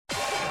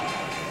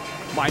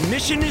My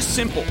mission is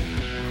simple,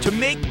 to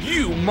make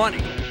you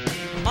money.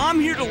 I'm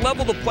here to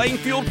level the playing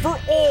field for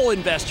all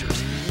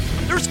investors.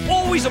 There's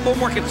always a bull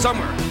market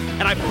somewhere,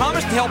 and I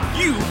promise to help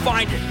you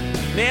find it.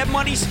 Mad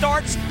Money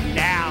starts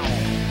now.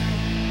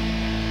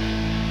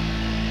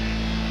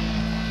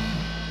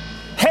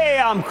 Hey,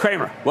 I'm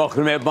Cramer. Welcome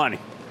to Mad Money.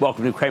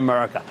 Welcome to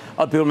Cramerica.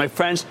 I'll be with my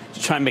friends to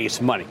try and make you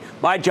some money.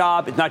 My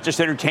job is not just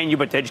to entertain you,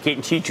 but to educate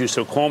and teach you.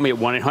 So call me at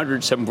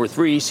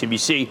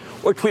 1-800-743-CBC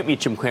or tweet me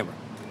at Jim Cramer.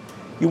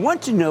 You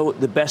want to know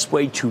the best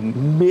way to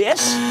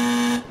miss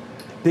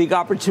big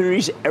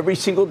opportunities every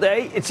single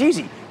day? It's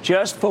easy.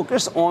 Just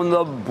focus on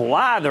the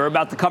blather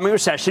about the coming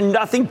recession,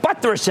 nothing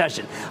but the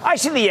recession. I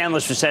see the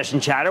endless recession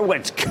chatter,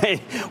 when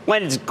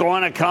it's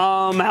going to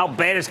come, how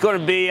bad it's going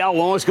to be, how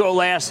long it's going to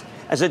last,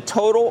 as a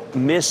total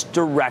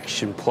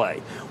misdirection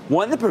play.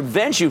 One that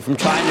prevents you from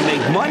trying to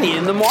make money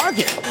in the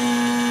market.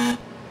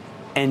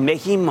 And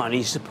making money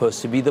is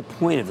supposed to be the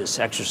point of this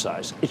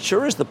exercise. It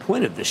sure is the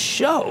point of this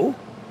show.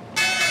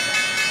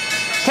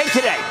 Take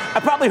today. I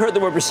probably heard the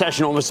word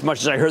recession almost as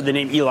much as I heard the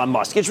name Elon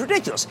Musk. It's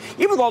ridiculous.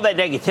 Even with all that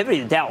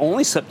negativity, the Dow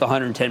only slipped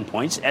 110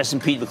 points.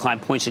 S&P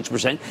declined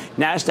 0.6%.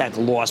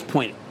 NASDAQ lost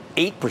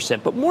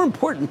 0.8%. But more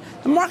important,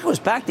 the market was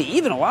back to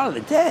even a lot of the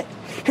day.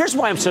 Here's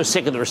why I'm so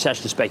sick of the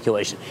recession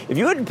speculation. If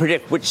you had to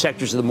predict which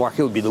sectors of the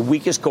market would be the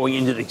weakest going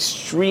into the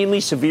extremely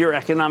severe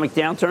economic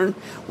downturn,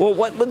 well,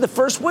 what would the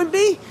first one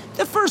be?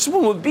 The first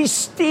one would be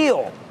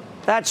steel.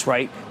 That's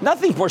right.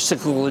 Nothing's more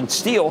cyclical than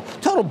steel.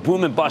 Total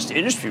boom and bust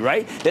industry,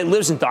 right? That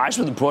lives and dies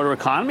with the broader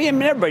economy. I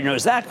mean, everybody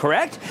knows that,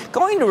 correct?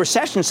 Going into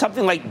recession,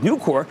 something like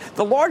Nucor,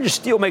 the largest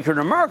steel maker in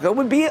America,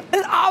 would be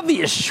an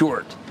obvious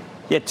short.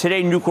 Yet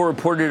today, Nucor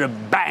reported a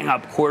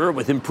bang-up quarter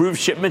with improved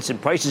shipments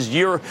and prices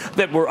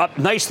that were up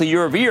nicely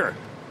year over year.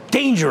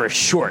 Dangerous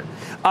short.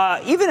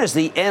 Even as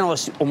the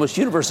analysts almost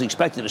universally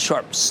expected a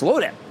sharp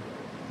slowdown,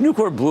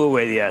 Nucor blew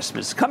away the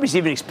estimates. The company's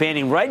even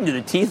expanding right into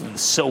the teeth of the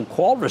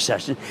so-called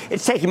recession.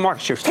 It's taking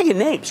market share. It's taking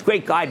names.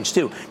 Great guidance,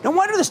 too. No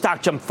wonder the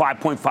stock jumped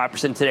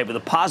 5.5% today with a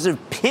positive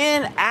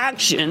pin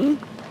action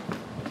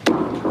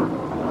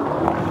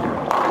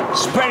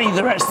spreading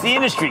the rest of the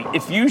industry.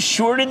 If you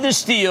shorted the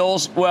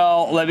steels,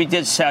 well, let me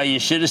just tell you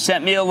should have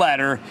sent me a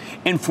letter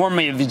informing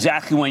me of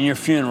exactly when your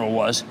funeral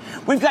was.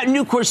 We've got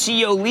Nucor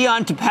CEO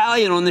Leon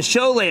Topalian on the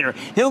show later.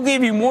 He'll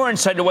give you more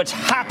insight into what's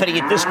happening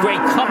at this great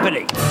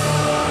company.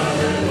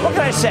 What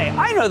can I say?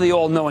 I know the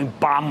all-knowing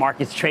bond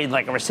market's trading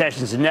like a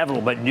recession is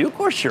inevitable, but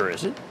Nucor sure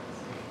isn't.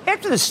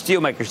 After the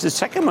steelmakers, the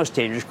second most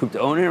dangerous group to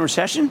own in a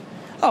recession?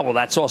 Oh, well,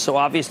 that's also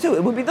obvious, too.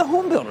 It would be the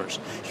home builders.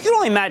 You can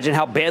only imagine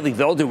how badly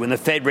they'll do when the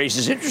Fed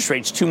raises interest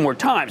rates 2 more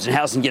times and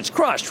housing gets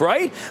crushed,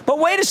 right? But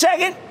wait a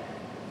second.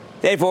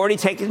 They've already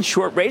taken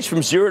short rates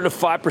from 0 to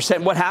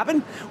 5%. What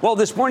happened? Well,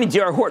 this morning,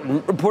 D.R.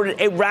 Horton reported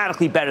a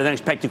radically better than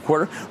expected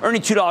quarter,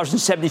 earning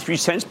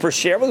 $2.73 per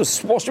share. Well,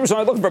 the Wall Street was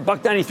only looking for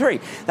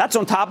 $1.93. That's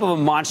on top of a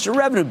monster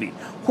revenue beat.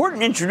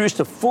 Horton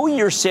introduced a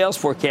full-year sales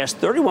forecast,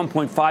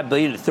 $31.5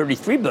 billion to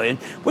 $33 billion,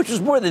 which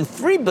was more than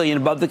 $3 billion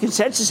above the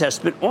consensus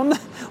estimate on the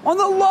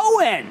low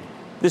end.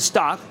 The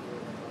stock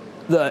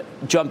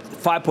jumped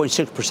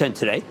 5.6%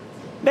 today.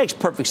 Makes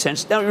perfect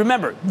sense. Now,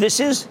 remember,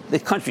 this is the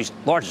country's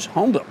largest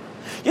home builder.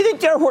 You think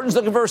D.R. Horton's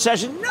looking for a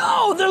recession?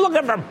 No, they're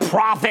looking for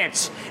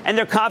profits, and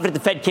they're confident the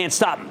Fed can't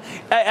stop them.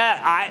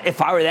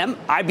 If I were them,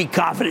 I'd be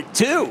confident,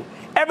 too.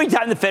 Every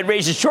time the Fed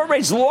raises short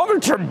rates,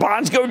 longer-term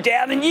bonds go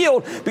down in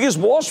yield because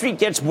Wall Street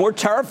gets more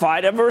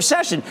terrified of a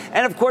recession.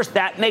 And, of course,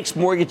 that makes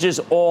mortgages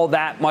all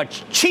that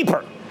much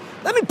cheaper.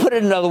 Let me put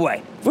it another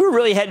way. If we were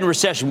really heading to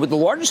recession, would the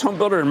largest home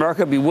builder in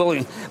America be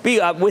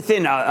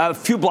within a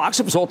few blocks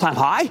of its all-time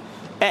high?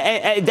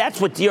 And that's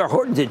what D.R.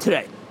 Horton did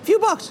today. A few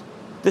bucks.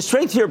 The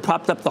strength here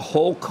propped up the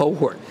whole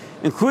cohort,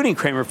 including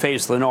Cramer,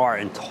 Faze, Lennar,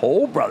 and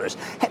Toll Brothers.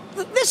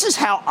 This is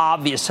how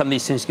obvious some of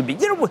these things can be.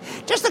 You know,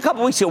 just a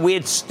couple weeks ago, we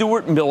had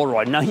Stuart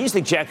Milroy. Now, he's the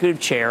executive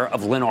chair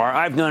of Lennar.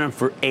 I've known him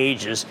for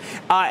ages.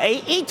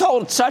 He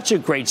told such a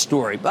great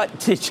story, but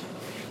did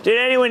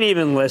anyone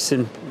even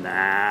listen?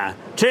 Nah.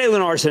 Today,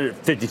 Lennar's at a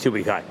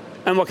 52-week high.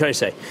 And what can I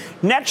say?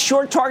 Next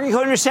short target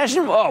going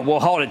recession? Oh, well,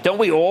 hold it. Don't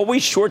we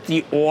always short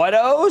the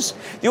autos?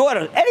 The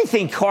autos,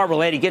 anything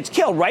car-related gets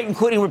killed, right,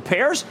 including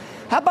repairs?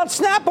 How about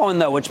Snap-on,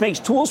 though, which makes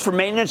tools for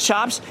maintenance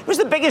shops? It was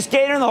the biggest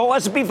gainer in the whole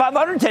S&P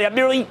 500 today, up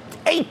nearly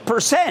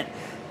 8%.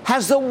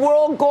 Has the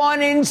world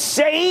gone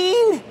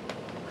insane?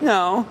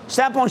 No.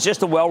 Snap-on's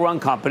just a well-run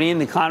company, and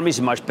the economy's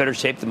in much better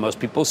shape than most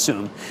people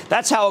assume.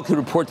 That's how it could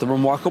report the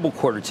remarkable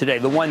quarter today,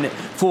 the one that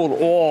fooled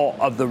all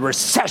of the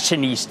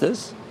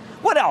recessionistas.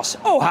 What else?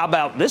 Oh, how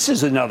about this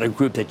is another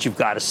group that you've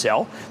got to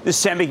sell, the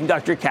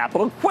Semiconductor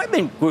Capital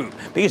Equipment Group,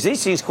 because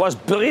these things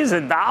cost billions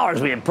of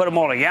dollars when you put them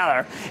all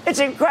together. It's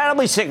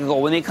incredibly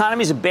cyclical. When the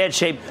economy's in bad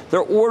shape,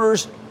 their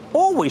orders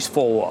always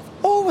fall off,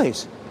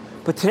 always.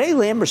 But today,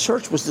 Lam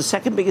Research was the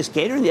second biggest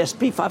gainer in the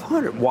S&P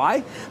 500.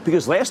 Why?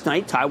 Because last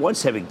night, Taiwan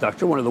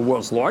Semiconductor, one of the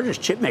world's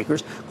largest chip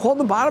makers, called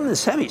the bottom of the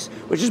semis,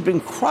 which has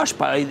been crushed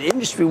by the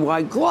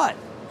industry-wide glut.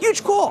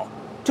 Huge call.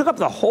 took up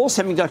the whole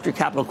semiconductor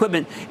capital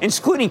equipment,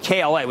 including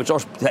KLA, which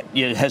also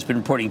has been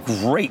reporting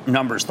great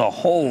numbers the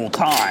whole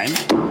time.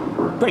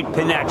 Great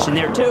connection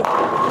there, too.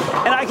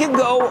 And I can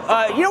go,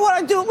 you know what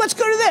I do? Let's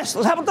go to this.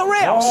 How about the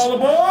rails? All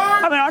aboard!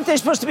 I mean, aren't they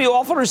supposed to be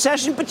awful in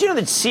recession? But you know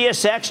that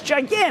CSX,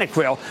 gigantic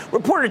rail,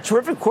 reported a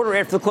terrific quarter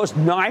after the close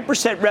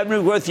 9%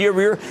 revenue growth year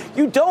over year.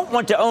 You don't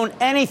want to own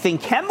anything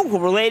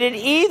chemical-related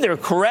either,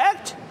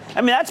 correct? I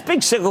mean, that's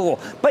big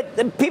cyclical. But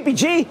the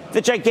PPG,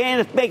 the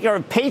gigantic maker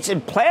of paints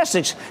and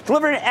plastics,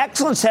 delivered an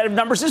excellent set of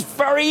numbers this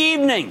very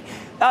evening.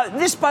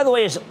 This, by the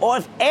way, is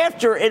off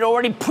after it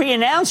already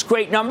pre-announced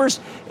great numbers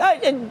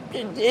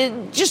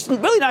just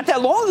really not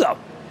that long ago.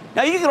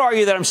 Now, you could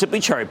argue that I'm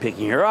simply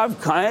cherry-picking here.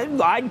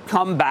 I'd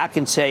come back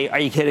and say, are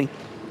you kidding?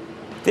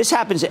 This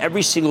happens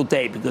every single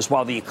day because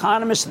while the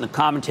economists and the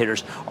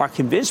commentators are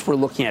convinced we're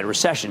looking at a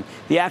recession,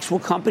 the actual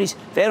companies,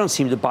 they don't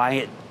seem to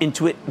buy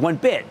into it one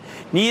bit.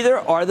 Neither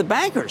are the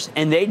bankers,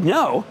 and they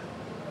know,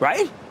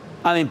 right?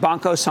 I mean,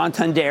 Banco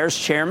Santander's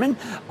chairman,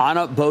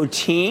 Ana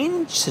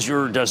Botín,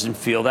 sure doesn't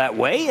feel that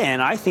way,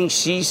 and I think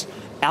she's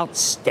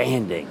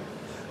outstanding.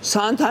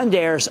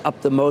 Santander's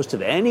up the most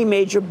of any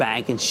major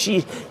bank, and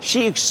she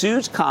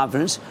exudes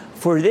confidence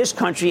for this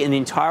country and the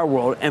entire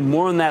world, and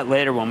more on that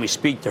later when we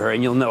speak to her,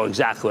 and you'll know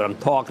exactly what I'm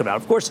talking about.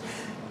 Of course,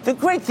 the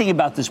great thing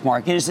about this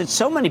market is that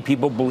so many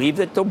people believe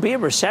that there'll be a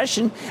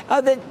recession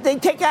that they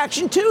take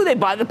action, too. They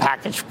buy the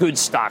packaged goods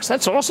stocks.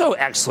 That's also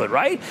excellent,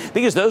 right?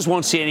 Because those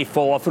won't see any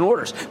fall off in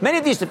orders. Many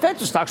of these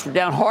defensive stocks were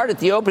down hard at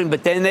the opening,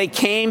 but then they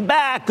came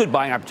back. Good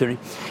buying opportunity.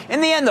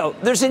 In the end, though,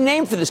 there's a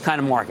name for this kind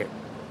of market.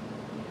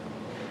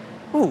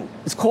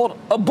 It's called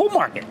a bull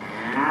market.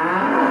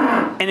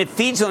 And it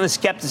feeds on the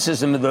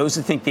skepticism of those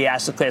who think the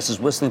asset class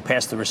is whistling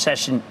past the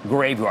recession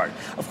graveyard.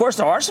 Of course,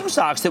 there are some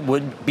stocks that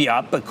would be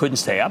up but couldn't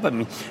stay up. I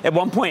mean, at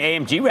one point,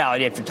 AMD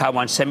rallied after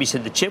Taiwan Semi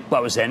said the chip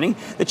glut was ending.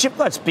 The chip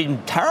glut's been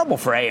terrible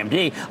for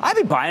AMD. I'd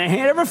be buying a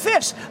hand over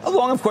fist,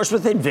 along, of course,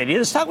 with NVIDIA.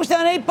 The stock was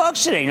down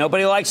 $8 today.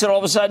 Nobody likes it all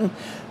of a sudden.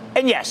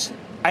 And yes,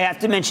 I have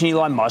to mention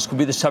Elon Musk will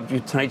be the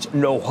subject of tonight's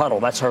No Huddle.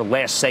 That's our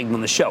last segment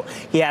on the show.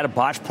 He had a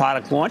botched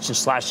product launch and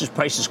slashed his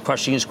prices,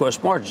 crushing his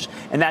gross margins.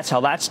 And that's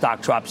how that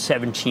stock dropped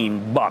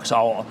 $17.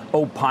 I'll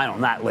opine on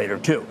that later,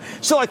 too.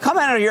 So I come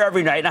out of here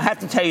every night, and I have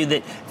to tell you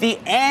that the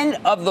end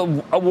of the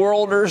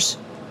worlders,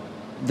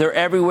 they're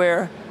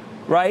everywhere,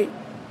 right?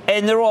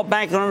 And they're all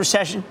banking on a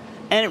recession.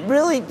 And it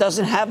really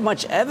doesn't have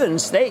much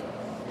evidence.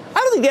 I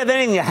don't think they have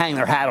anything to hang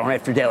their hat on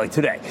after a day like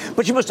today.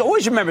 But you must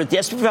always remember that the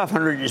S&P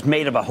 500 is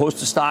made of a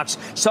host of stocks,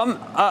 some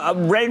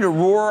ready to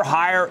roar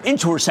higher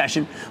into a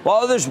recession, while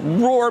others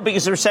roar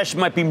because the recession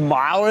might be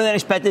milder than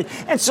expected,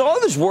 and so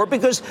others roar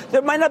because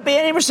there might not be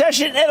any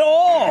recession at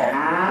all.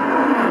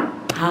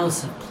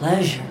 House of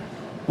pleasure.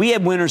 We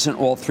had winners in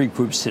all three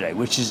groups today,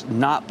 which is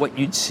not what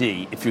you'd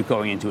see if you're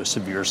going into a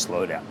severe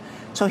slowdown.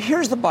 So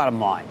here's the bottom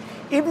line.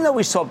 Even though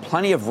we saw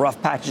plenty of rough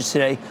patches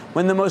today,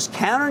 when the most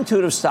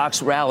counterintuitive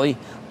stocks rally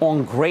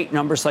on great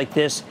numbers like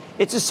this,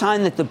 it's a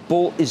sign that the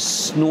bull is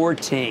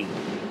snorting,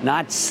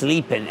 not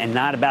sleeping, and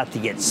not about to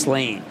get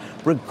slain,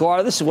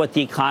 regardless of what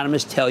the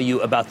economists tell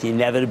you about the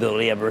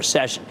inevitability of a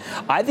recession.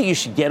 I think you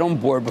should get on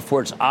board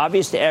before it's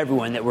obvious to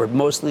everyone that we're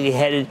mostly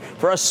headed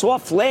for a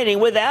soft landing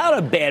without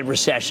a bad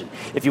recession.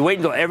 If you wait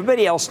until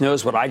everybody else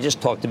knows what I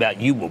just talked about,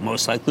 you will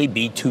most likely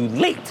be too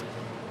late.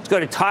 Let's go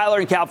to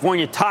Tyler in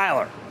California.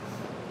 Tyler.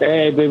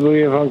 Hey, Big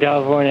Boogie from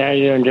California. How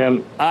you doing,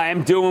 Jim? I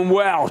am doing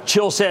well.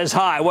 Chill says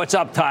hi. What's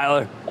up,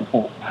 Tyler?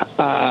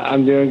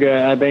 I'm doing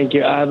good. Thank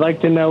you. I'd like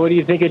to know, what do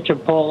you think of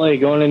Chipotle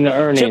going into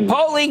earnings?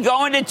 Chipotle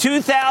going to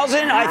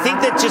 2,000. I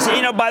think that just,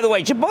 by the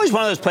way, Chipotle's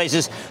one of those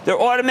places. They're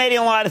automating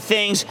a lot of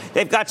things.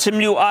 They've got some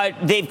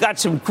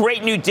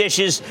great new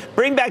dishes.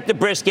 Bring back the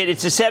brisket.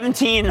 It's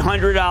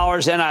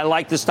 $1,700, and I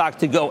like the stock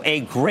to go a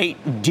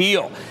great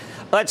deal.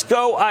 Let's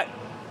go.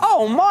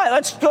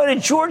 Let's go to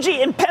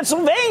Georgie in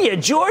Pennsylvania.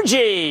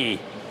 Georgie.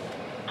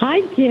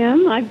 Hi,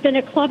 Jim. I've been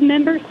a club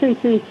member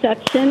since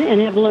inception and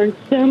have learned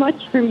so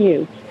much from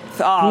you.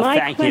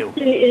 Thank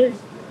you.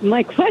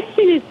 My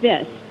question is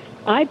this.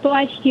 I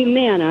bought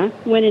Humana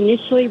when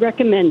initially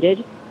recommended.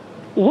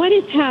 What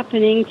is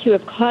happening to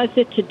have caused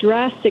it to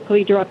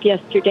drastically drop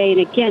yesterday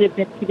and again a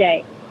bit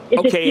today?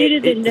 Is it due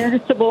to the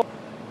noticeable...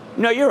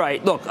 No, you're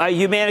right. Look,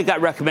 Humana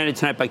got recommended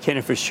tonight by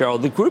Kenneth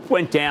Fitzgerald. The group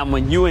went down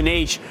when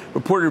UNH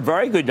reported a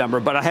very good number,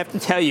 but I have to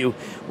tell you,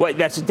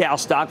 that's a Dow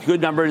stock,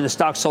 good number, and the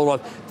stock sold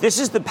off. This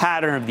is the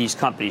pattern of these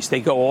companies. They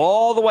go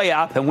all the way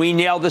up, and we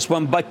nailed this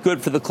one, but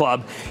good for the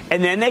club.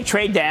 And then they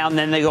trade down,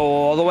 then they go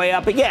all the way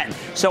up again.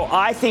 So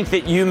I think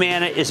that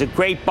Humana is a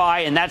great buy,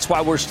 and that's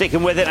why we're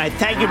sticking with it. And I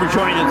thank you for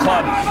joining the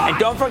club. And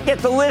don't forget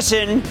to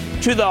listen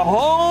to the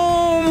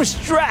home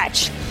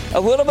stretch a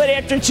little bit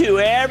after 2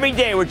 every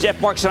day, where Jeff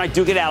Marks and I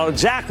duke it out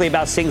exactly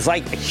about things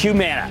like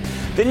Humana.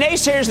 The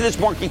naysayers of this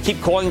market keep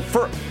calling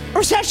for a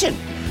recession.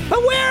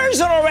 But where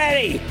is it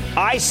already?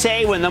 I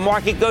say when the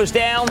market goes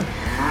down,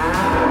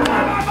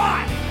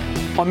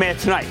 On Mad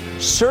Tonight,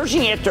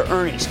 surging after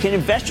earnings. Can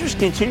investors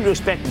continue to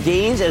expect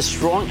gains as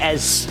strong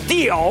as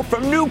steel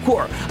from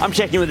Nucor? I'm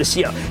checking with the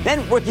CEO.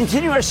 Then we're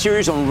continuing our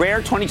series on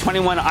rare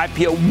 2021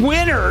 IPO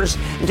winners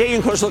and taking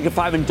a closer look at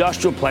 5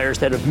 industrial players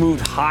that have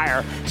moved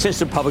higher since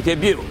their public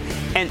debut.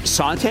 And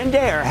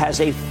Santander has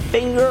a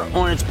finger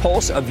on its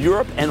pulse of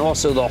Europe and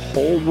also the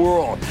whole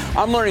world.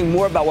 I'm learning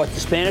more about what the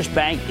Spanish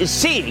bank is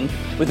seeing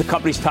with the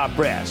company's top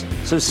brass.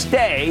 So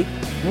stay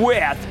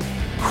with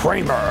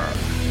Cramer.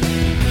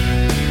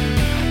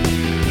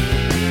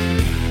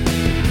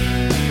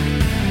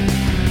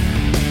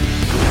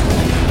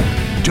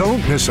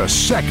 Don't miss a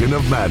second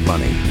of Mad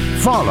Money.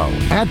 Follow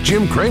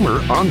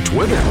 @JimCramer on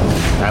Twitter.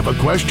 Have a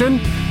question?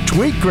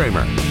 Tweet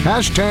Cramer.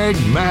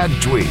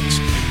 #MadTweets.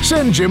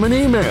 Send Jim an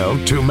email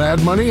to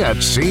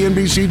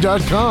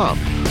madmoney@cnbc.com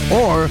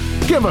or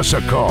give us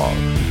a call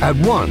at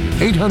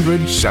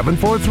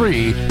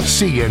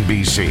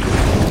 1-800-743-CNBC.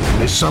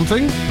 Miss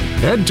something?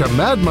 Head to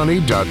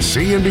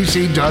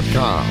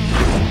madmoney.cnbc.com.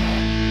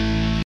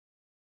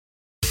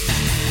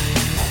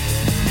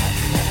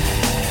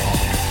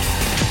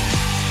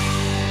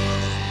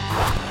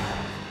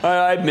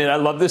 I admit, I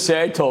love to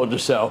say I told you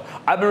so.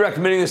 I've been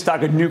recommending the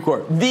stock of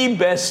Nucor, the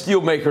best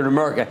steel maker in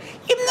America.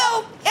 Even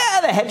though,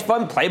 the hedge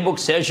fund playbook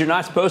says you're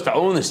not supposed to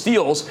own the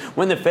steels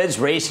when the Feds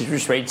raise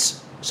interest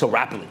rates so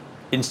rapidly.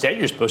 Instead,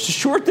 you're supposed to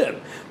short them.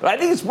 But I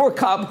think it's more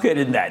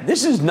complicated than that.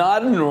 This is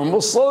not a normal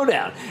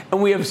slowdown.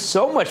 And we have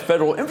so much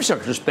federal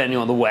infrastructure spending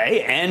on the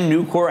way, and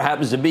Nucor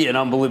happens to be an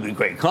unbelievably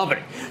great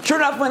company. Sure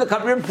enough, when the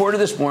company reported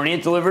this morning,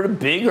 it delivered a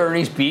big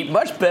earnings beat,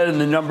 much better than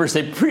the numbers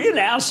they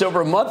pre-announced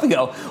over a month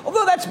ago,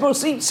 although that's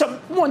mostly some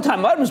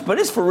one-time items, but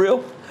it's for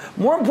real.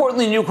 More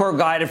importantly, Nucor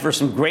guided for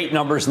some great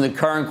numbers in the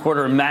current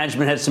quarter, and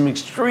management had some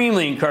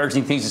extremely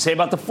encouraging things to say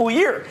about the full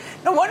year.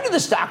 No wonder the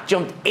stock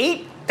jumped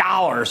 $8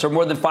 or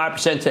more than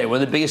 5% today,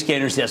 one of the biggest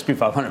gainers in the S&P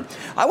 500.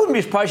 I wouldn't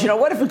be surprised,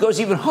 if it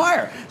goes even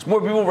higher, as more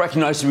people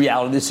recognize the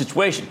reality of the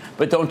situation.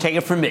 But don't take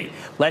it from me.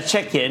 Let's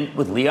check in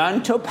with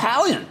Leon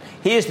Topalian.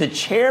 He is the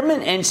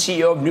chairman and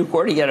CEO of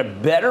Nucor to get a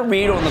better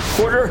read on the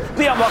quarter.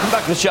 Leon, welcome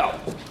back to the show.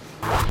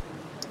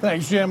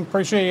 Thanks, Jim.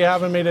 Appreciate you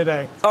having me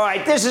today. All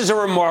right, this is a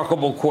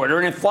remarkable quarter,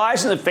 and it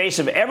flies in the face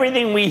of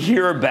everything we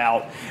hear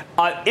about.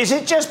 Is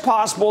it just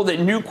possible that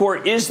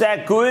Nucor is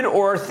that good,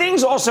 or are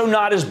things also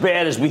not as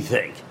bad as we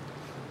think?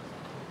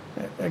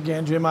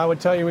 Again, Jim, I would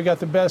tell you we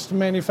got the best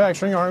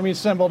manufacturing army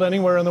assembled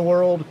anywhere in the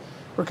world.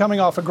 We're coming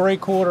off a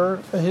great quarter,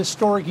 a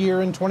historic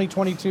year in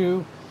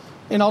 2022,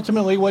 and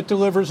ultimately what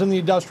delivers in the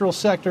industrial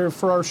sector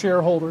for our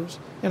shareholders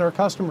and our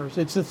customers.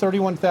 It's the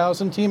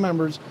 31,000 team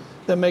members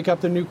that make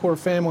up the Nucor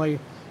family,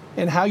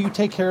 and how you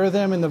take care of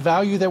them and the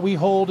value that we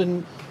hold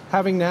in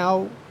having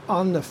now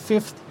on the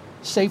 5th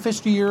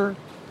safest year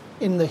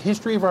in the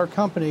history of our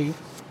company.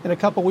 And a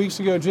couple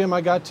weeks ago, Jim,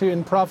 I got to,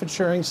 in profit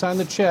sharing, sign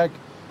the check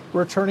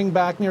returning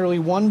back nearly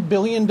 $1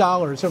 billion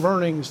of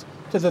earnings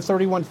to the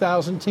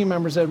 31,000 team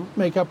members that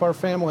make up our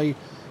family.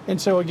 And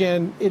so,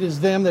 again, it is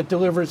them that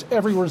delivers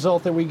every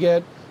result that we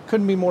get.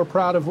 Couldn't be more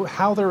proud of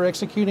how they're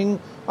executing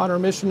on our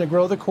mission to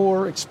grow the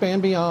core,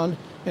 expand beyond,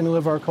 and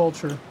live our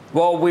culture.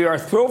 Well, we are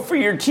thrilled for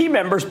your team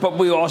members, but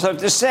we also have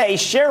to say,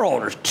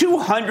 shareholders,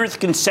 200th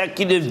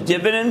consecutive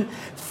dividend,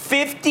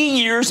 50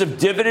 years of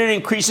dividend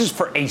increases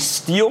for a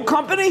steel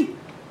company?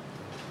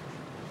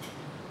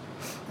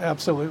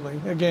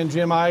 Absolutely. Again,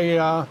 Jim,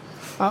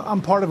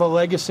 I'm part of a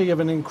legacy of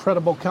an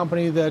incredible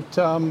company that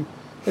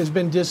has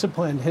been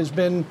disciplined, has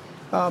been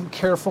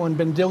careful and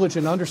been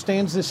diligent,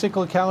 understands the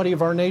cyclicality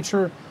of our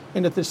nature.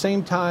 And at the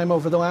same time,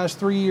 over the last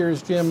 3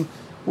 years, Jim,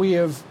 we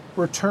have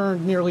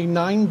returned nearly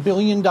 $9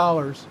 billion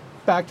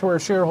back to our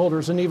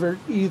shareholders in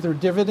either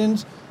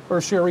dividends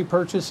or share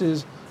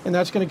repurchases. And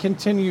that's going to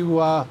continue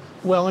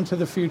well into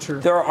the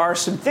future. There are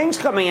some things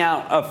coming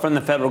out from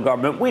the federal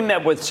government. We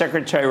met with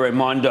Secretary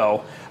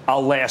Raimondo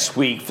last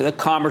week, for the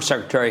Commerce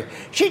Secretary.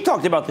 She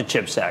talked about the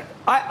CHIPS Act.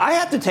 I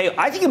have to tell you,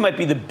 I think it might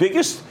be the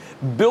biggest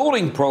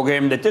building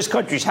program that this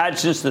country's had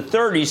since the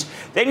 30s.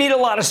 They need a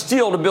lot of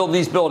steel to build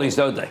these buildings,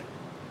 don't they?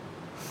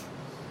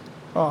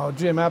 Oh,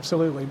 Jim,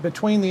 absolutely.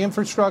 Between the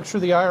infrastructure,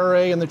 the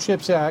IRA, and the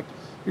CHIPS Act,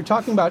 you're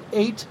talking about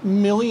 8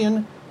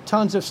 million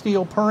tons of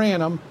steel per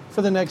annum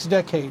for the next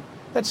decade.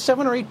 That's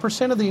 7 or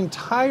 8% of the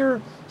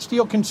entire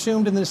steel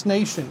consumed in this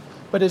nation.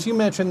 But as you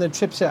mentioned, the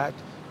CHIPS Act,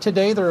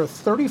 today there are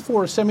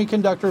 34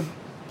 semiconductor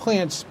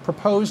plants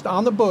proposed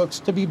on the books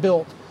to be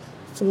built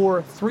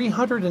for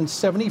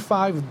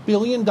 $375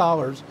 billion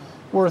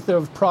worth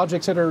of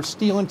projects that are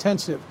steel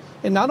intensive.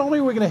 And not only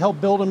are we going to help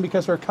build them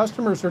because our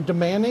customers are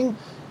demanding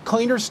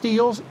cleaner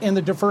steels and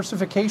the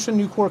diversification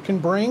Nucor can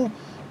bring,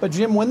 but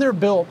Jim, when they're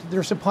built,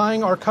 they're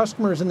supplying our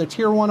customers in the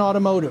Tier 1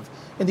 automotive,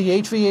 in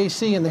the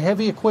HVAC, and the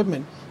heavy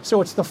equipment. So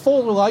it's the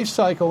full life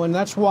cycle, and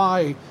that's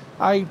why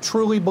I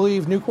truly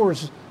believe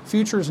Nucor's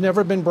future has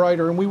never been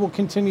brighter, and we will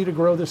continue to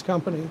grow this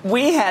company.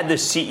 We had the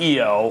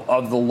CEO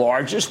of the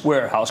largest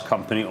warehouse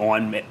company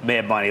on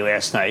Mad Money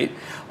last night,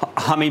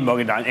 Hamid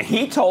Moghadam, and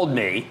he told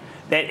me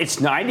that it's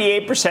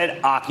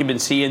 98%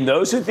 occupancy, and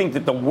those who think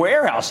that the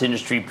warehouse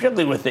industry,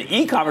 particularly with the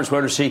e-commerce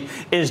industry,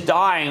 is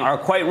dying are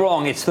quite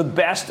wrong. It's the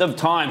best of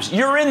times.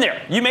 You're in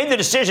there. You made the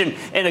decision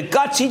in a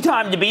gutsy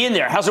time to be in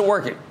there. How's it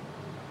working?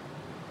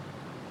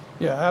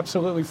 Yeah,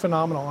 absolutely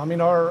phenomenal. I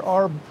mean,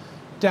 our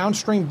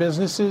downstream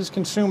businesses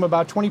consume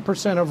about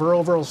 20% of our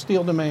overall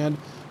steel demand,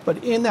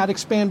 but in that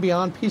expand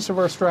beyond piece of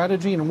our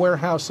strategy and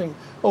warehousing,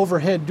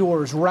 overhead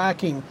doors,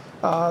 racking,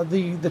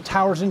 the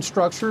towers and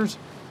structures,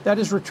 that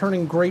is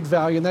returning great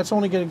value, and that's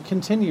only going to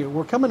continue.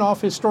 We're coming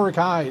off historic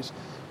highs,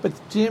 but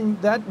Jim,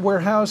 that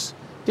warehouse,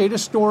 data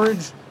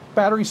storage,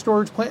 battery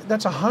storage plant,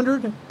 that's a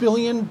 $100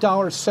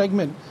 billion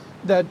segment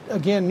that,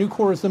 again,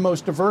 Nucor is the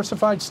most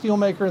diversified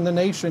steelmaker in the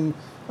nation,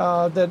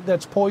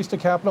 that's poised to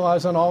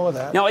capitalize on all of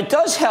that. Now, it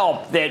does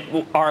help that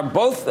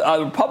both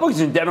Republicans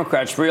and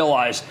Democrats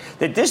realize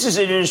that this is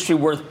an industry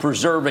worth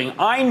preserving.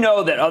 I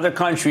know that other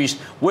countries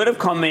would have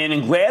come in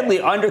and gladly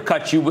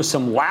undercut you with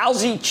some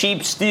lousy,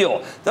 cheap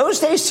steel. Those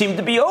days seem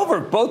to be over.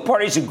 Both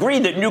parties agree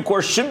that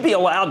Nucor should be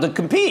allowed to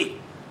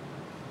compete.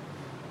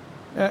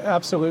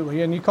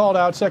 Absolutely. And you called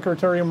out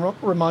Secretary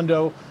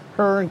Raimondo.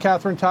 Her and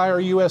Catherine Tai,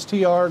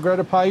 USTR,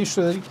 Greta Paish,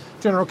 the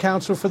General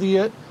Counsel for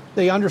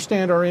they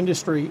understand our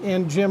industry.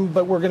 And Jim,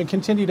 but we're going to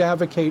continue to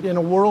advocate. In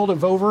a world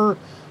of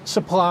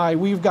oversupply,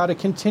 we've got to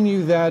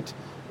continue that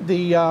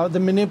the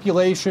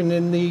manipulation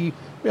and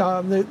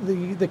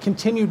the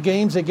continued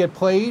games that get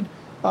played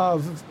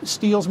of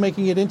steels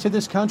making it into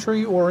this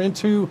country or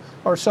into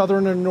our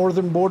southern and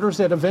northern borders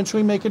that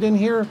eventually make it in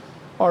here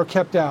are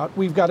kept out.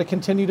 We've got to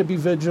continue to be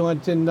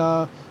vigilant,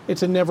 and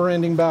it's a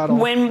never-ending battle.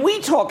 When we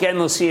talk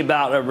endlessly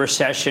about a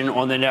recession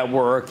on the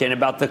network and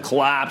about the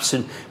collapse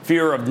and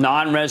fear of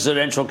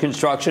non-residential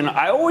construction,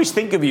 I always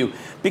think of you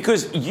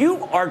because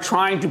you are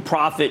trying to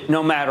profit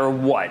no matter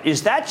what.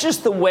 Is that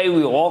just the way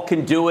we all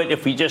can do it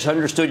if we just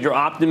understood your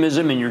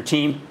optimism and your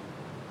team?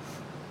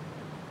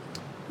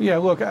 Yeah,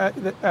 look,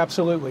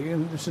 absolutely.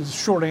 And this is a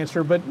short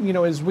answer, but,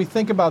 as we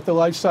think about the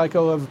life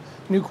cycle of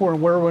Nucor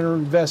and where we're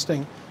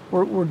investing,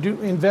 we're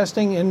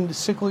investing in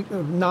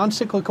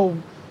non-cyclical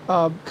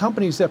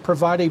companies that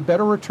provide a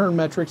better return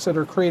metrics that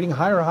are creating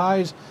higher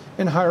highs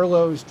and higher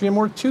lows. Jim,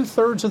 we're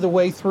 2/3 of the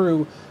way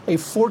through a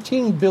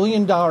 $14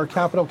 billion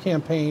capital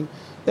campaign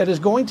that is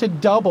going to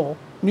double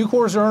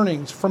Nucor's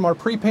earnings from our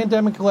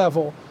pre-pandemic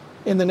level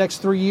in the next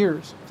 3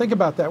 years. Think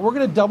about that. We're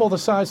going to double the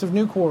size of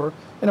Nucor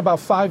in about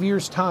 5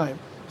 years' time.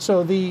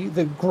 So the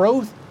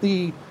growth,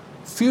 the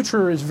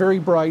future is very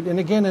bright. And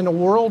again, in a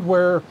world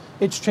where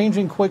it's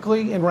changing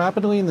quickly and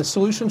rapidly, and the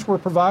solutions we're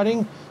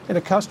providing in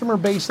a customer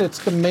base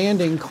that's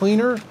demanding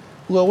cleaner,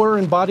 lower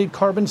embodied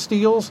carbon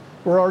steels,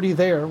 we're already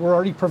there. We're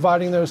already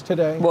providing those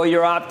today. Well,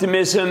 your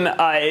optimism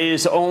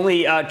is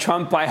only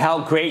trumped by how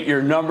great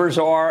your numbers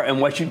are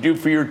and what you do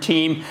for your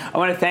team. I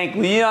want to thank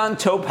Leon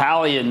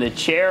Topalian, the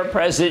chair,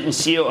 president, and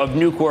CEO of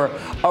Nucor.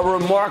 A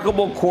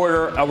remarkable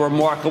quarter, a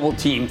remarkable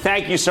team.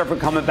 Thank you, sir, for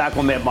coming back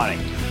on Mad Money.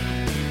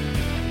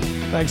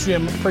 Thanks,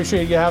 Jim.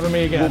 Appreciate you having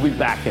me again. We'll be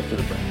back after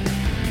the break.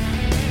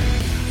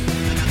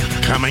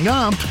 Coming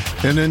up,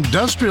 an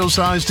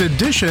industrial-sized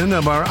edition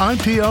of our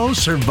IPO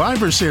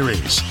Survivor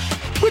Series.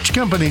 Which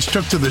companies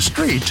took to the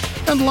street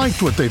and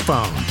liked what they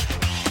found?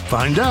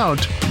 Find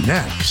out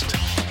next.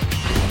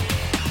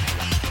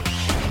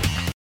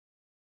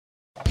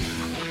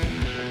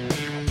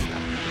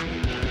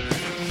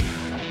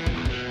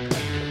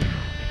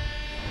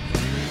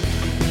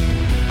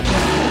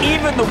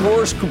 Even the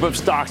worst group of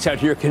stocks out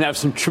here can have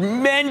some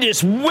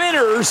tremendous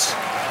winners,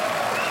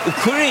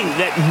 including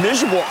that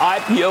miserable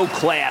IPO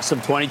class of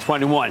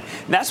 2021.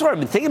 And that's what I've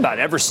been thinking about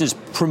ever since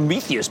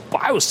Prometheus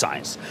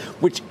Bioscience,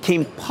 which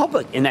came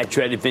public in that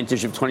dreaded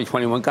vintage of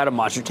 2021, got a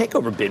monster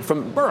takeover bid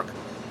from Merck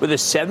with a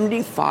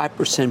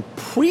 75%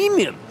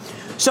 premium.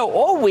 So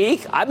all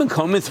week, I've been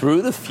combing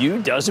through the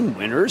few dozen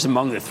winners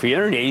among the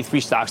 383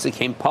 stocks that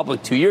came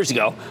public 2 years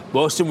ago,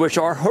 most of which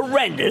are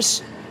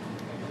horrendous.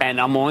 And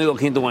I'm only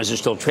looking at the ones that are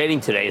still trading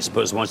today, as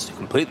opposed to ones that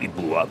completely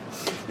blew up.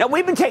 Now,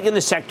 we've been taking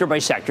this sector by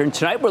sector, and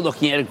tonight we're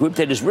looking at a group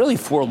that is really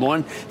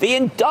forlorn, the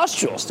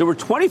industrials. There were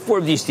 24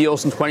 of these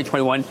deals in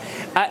 2021,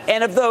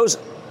 and of those,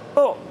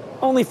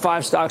 only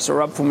 5 stocks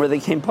are up from where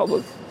they came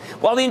public.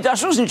 While the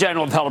industrials in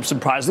general have held up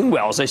surprisingly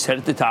well, as I said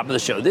at the top of the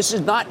show, this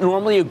is not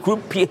normally a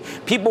group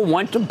people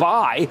want to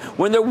buy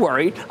when they're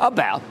worried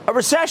about a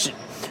recession.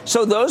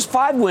 So those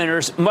 5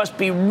 winners must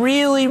be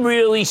really,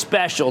 really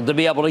special to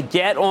be able to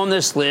get on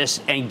this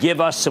list and give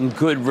us some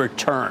good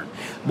return.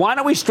 Why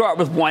don't we start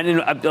with one? And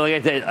like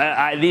I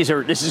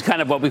said, this is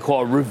kind of what we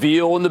call a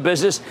reveal in the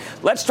business.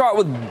 Let's start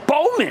with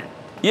Bowman.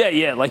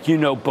 Yeah, like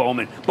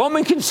Bowman.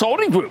 Bowman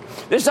Consulting Group.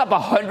 This is up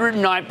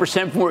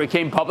 109% from where it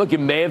came public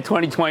in May of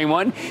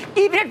 2021.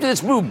 Even after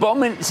this move,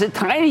 Bowman is a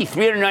tiny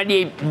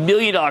 $398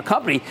 million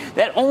company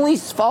that only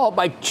is followed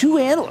by 2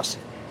 analysts.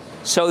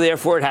 So,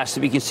 therefore, it has to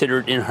be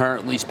considered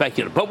inherently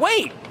speculative. But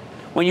wait,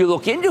 when you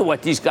look into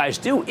what these guys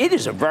do, it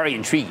is a very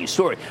intriguing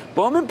story.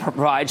 Bowman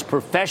provides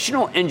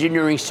professional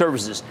engineering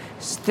services.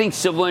 Think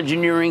civil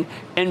engineering,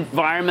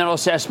 environmental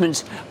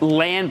assessments,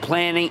 land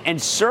planning,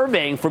 and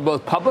surveying for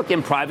both public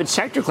and private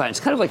sector clients.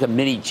 Kind of like a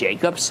mini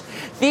Jacobs.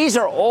 These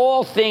are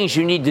all things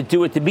you need to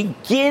do at the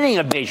beginning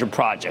of major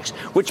projects,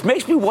 which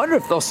makes me wonder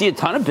if they'll see a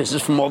ton of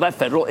business from all that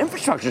federal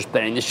infrastructure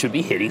spending that should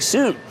be hitting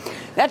soon.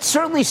 That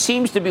certainly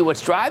seems to be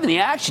what's driving the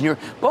action here.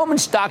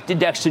 Bowman's stock did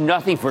next to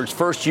nothing for its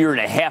first year and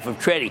a half of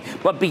trading,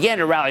 but began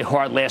to rally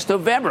hard last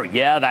November.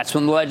 Yeah, that's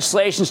when the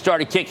legislation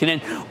started kicking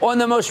in. On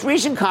the most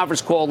recent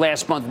conference call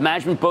last month,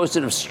 management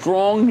boasted of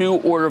strong new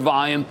order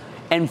volume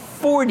and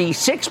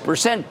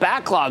 46%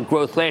 backlog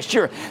growth last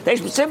year. They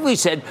specifically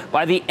said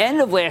by the end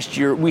of last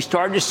year, we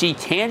started to see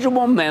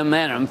tangible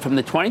momentum from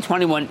the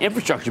 2021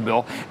 infrastructure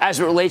bill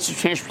as it relates to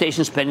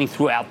transportation spending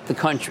throughout the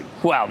country.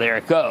 Well, there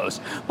it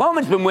goes.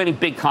 Bowman's been winning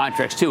big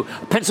contracts, too.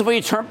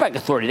 Pennsylvania Turnpike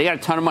Authority, they got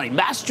a ton of money.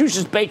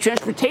 Massachusetts Bay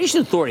Transportation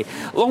Authority,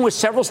 along with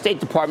several state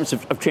departments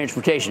of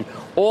transportation,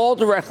 all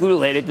directly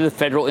related to the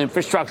federal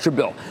infrastructure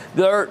bill.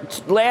 Their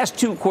last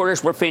 2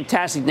 quarters were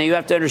fantastic. Now, you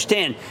have to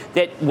understand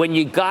that when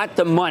you got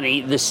the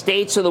money, the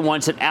states are the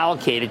ones that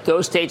allocate it.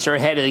 Those states are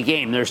ahead of the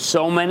game. There's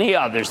so many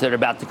others that are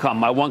about to come.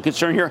 My one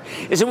concern here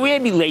is that we may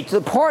be late to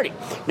the party.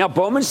 Now,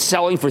 Bowman's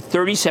selling for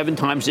 37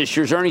 times this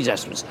year's earnings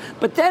estimates.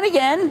 But then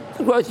again,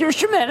 the growth here is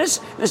tremendous.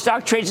 The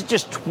stock trades at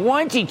just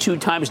 22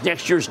 times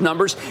next year's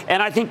numbers,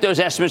 and I think those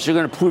estimates are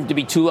going to prove to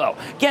be too low.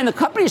 Again, the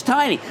company is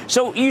tiny,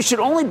 so you should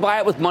only buy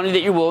it with money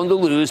that you're willing to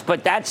lose.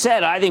 But that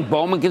said, I think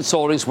Bowman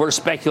Consulting is worth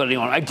speculating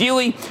on.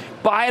 Ideally,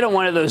 buy it on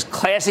one of those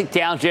classic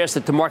downdrafts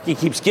that the market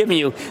keeps giving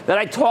you that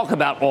I talk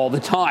about all the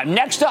time.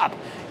 Next up,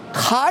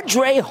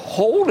 Cadre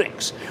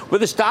Holdings,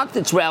 with a stock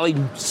that's rallied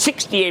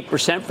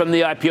 68% from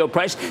the IPO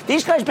price.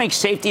 These guys make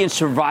safety and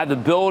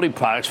survivability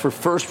products for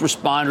first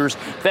responders,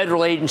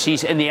 federal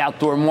agencies, and the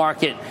outdoor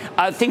market.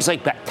 Things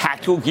like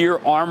tactical gear,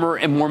 armor,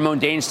 and more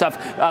mundane stuff,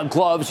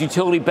 gloves,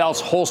 utility belts,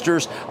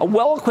 holsters. A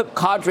well-equipped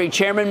Cadre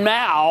chairman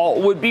Mao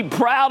would be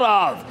proud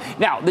of.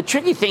 Now, the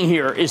tricky thing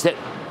here is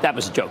that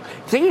was a joke.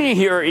 The thing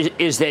here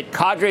is that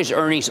Cadre's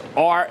earnings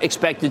are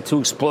expected to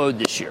explode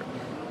this year.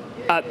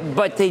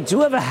 But they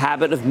do have a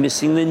habit of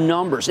missing the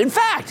numbers. In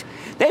fact,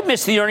 they've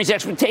missed the earnings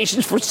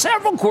expectations for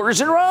several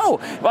quarters in a row.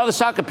 While the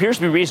stock appears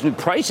to be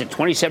reasonably priced at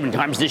 27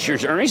 times this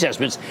year's earnings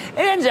estimates, it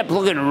ends up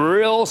looking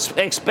real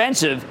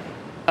expensive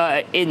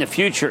in the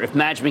future if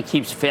management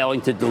keeps failing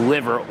to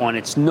deliver on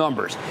its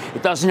numbers.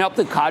 It doesn't help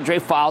that Cadre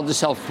filed to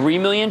sell 3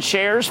 million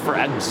shares for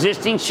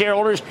existing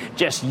shareholders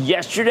just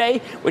yesterday,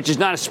 which is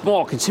not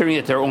small considering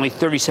that there are only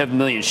 37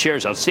 million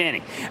shares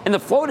outstanding. And the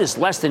float is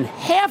less than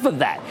half of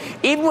that.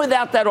 Even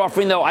without that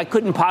offering, though, I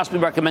couldn't possibly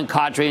recommend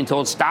Cadre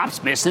until it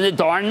stops missing the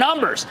darn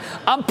numbers.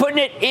 I'm putting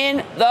it in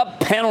the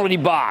penalty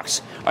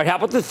box. All right, how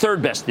about the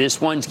third best?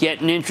 This one's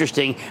getting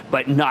interesting,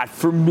 but not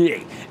for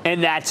me.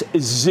 And that's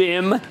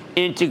Zim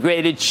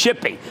Integrated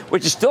Shipping,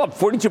 which is still up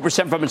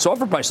 42% from its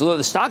offer price, although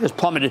the stock has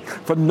plummeted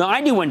from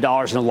 $91,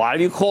 and a lot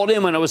of you called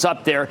in when it was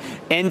up there,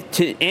 and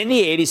in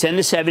the 80s and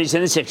the 70s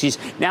and the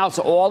 60s. Now it's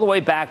all the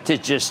way back to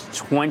just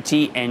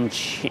 20 and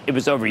it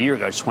was over a year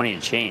ago, it's 20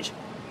 and change.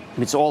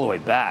 It's all the way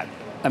back.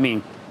 I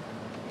mean,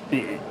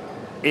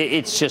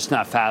 it's just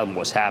not fathomable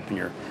what's happened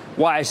here.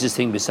 Why has this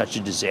thing been such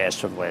a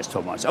disaster for the last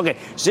 12 months? Okay,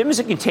 Zim is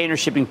a container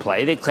shipping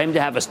play. They claim to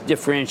have a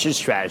differentiated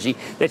strategy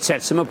that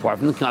sets them apart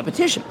from the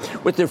competition.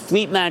 With their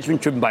fleet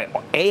management driven by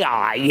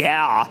AI,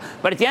 yeah.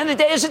 But at the end of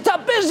the day, it's a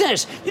tough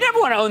business. You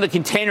never want to own the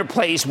container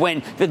place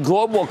when the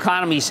global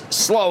economy's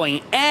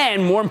slowing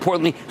and, more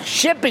importantly,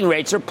 shipping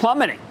rates are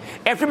plummeting.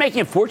 After making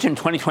a fortune in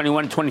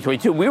 2021 and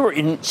 2022, we were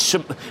in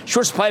short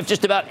supply of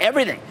just about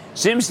everything.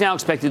 Zim's now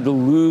expected to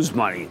lose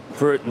money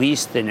for at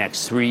least the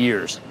next 3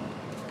 years.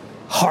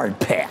 Hard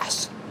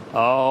pass.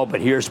 Oh,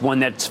 but here's one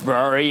that's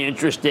very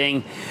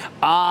interesting.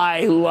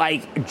 I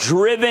like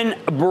Driven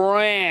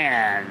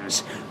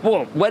Brands.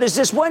 Well, what is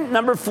this one?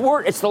 Number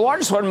 4, it's the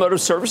largest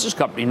automotive services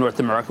company in North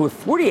America with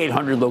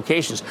 4,800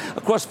 locations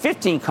across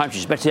 15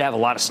 countries. Bet you have a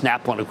lot of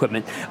Snap-on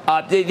equipment.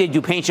 They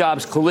do paint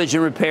jobs,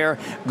 collision repair,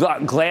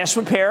 glass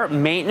repair,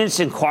 maintenance,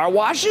 and car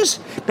washes.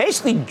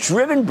 Basically,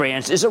 Driven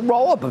Brands is a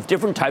roll-up of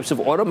different types of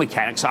auto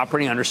mechanics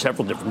operating under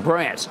several different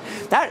brands.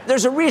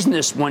 There's a reason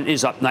this one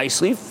is up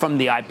nicely from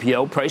the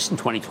IPO price in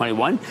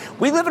 2021.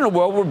 We live in a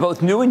world where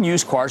both new and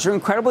used cars are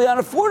incredibly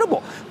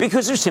unaffordable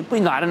because there's simply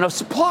not enough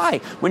supply.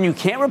 When you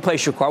can't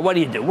replace your car, what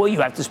do? Well, you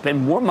have to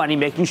spend more money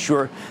making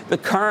sure the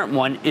current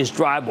one is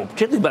drivable,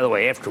 particularly, by the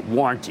way, after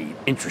warranty.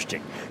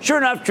 Interesting. Sure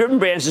enough, Driven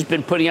Brands has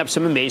been putting up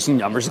some amazing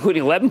numbers,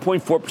 including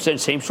 11.4%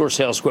 same-store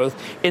sales growth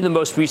in the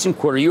most recent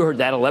quarter. You heard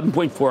that,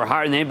 11.4,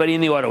 higher than anybody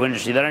in the auto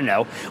industry that I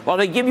know, while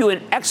they give you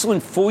an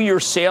excellent full-year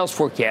sales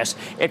forecast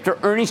after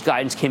earnings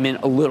guidance came in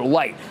a little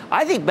light.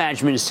 I think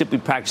management is simply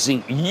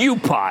practicing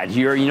UPOD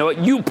here. You know what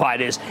UPOD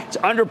is? It's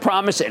under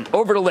promise and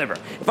over deliver.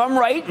 If I'm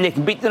right and they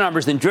can beat the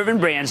numbers, then Driven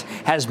Brands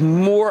has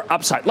more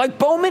upside. Like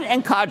Bowman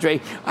and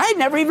Cadre, I had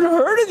never even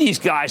heard of these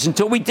guys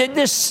until we did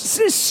this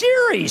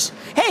series.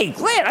 Hey,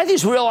 glad. I think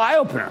it's a real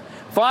eye-opener.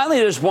 Finally,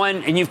 there's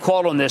one, and you've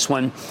called on this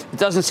one. It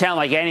doesn't sound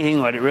like anything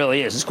what it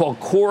really is. It's called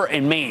Core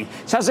 & Main.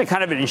 It sounds like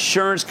kind of an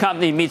insurance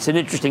company. It meets an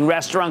interesting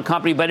restaurant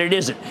company, but it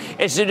isn't.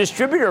 It's a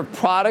distributor of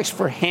products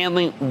for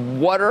handling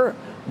water,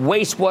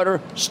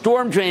 wastewater,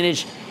 storm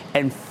drainage,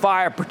 and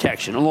fire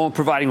protection, along with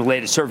providing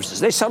related services.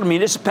 They sell to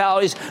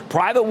municipalities,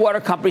 private water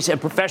companies,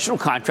 and professional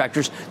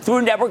contractors through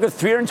a network of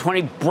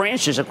 320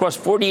 branches across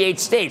 48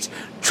 states.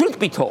 Truth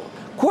be told,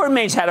 Core &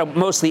 Main's had a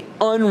mostly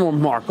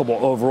unremarkable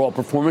overall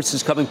performance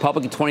since coming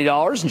public at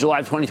 $20 in July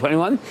of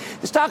 2021.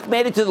 The stock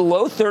made it to the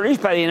low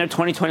 30s by the end of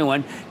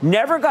 2021,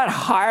 never got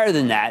higher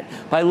than that.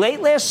 By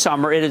late last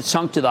summer, it had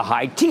sunk to the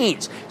high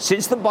teens.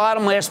 Since the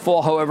bottom last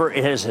fall, however,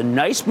 it has a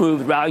nice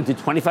move, rallying to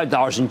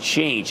 $25 and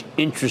change.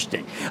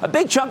 Interesting. A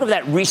big chunk of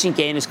that recent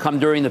gain has come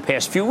during the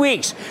past few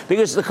weeks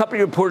because the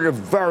company reported a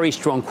very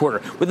strong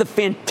quarter with a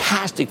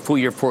fantastic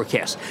full-year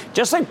forecast.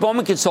 Just like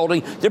Bowman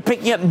Consulting, they're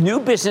picking up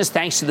new business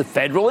thanks to the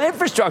federal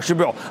infrastructure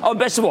bill. Oh,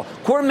 best of all,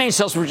 Core & Main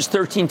sales were just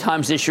 13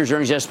 times this year's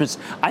earnings estimates.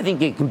 I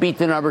think it can beat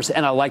the numbers,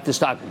 and I like the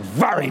stock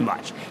very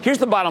much. Here's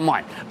the bottom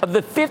line. Of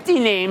the 50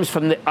 names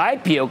from the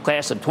IPO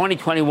class of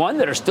 2021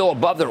 that are still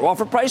above their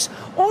offer price,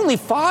 only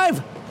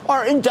 5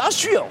 are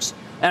industrials.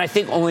 And I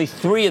think only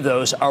 3 of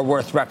those are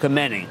worth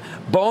recommending.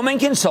 Bowman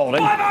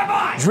Consulting,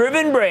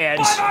 Driven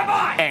Brands,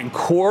 and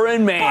Core &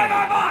 Main.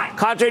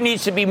 Contra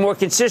needs to be more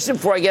consistent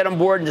before I get on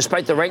board, and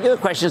despite the regular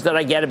questions that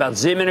I get about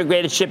Zim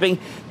integrated shipping,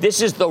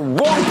 this is the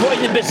wrong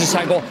point in the business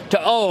cycle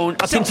to own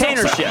a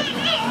container ship.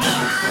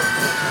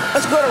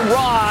 Let's go to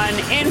Ron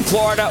in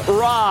Florida.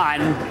 Ron.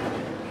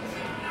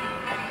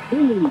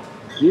 Hey,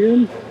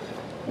 Jim.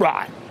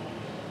 Ron.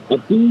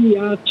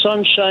 The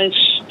Sunshine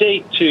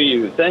State to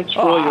you. Thanks for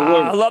all your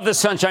work. I love the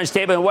Sunshine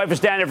State. My wife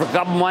was down there for a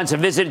couple months. I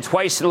visited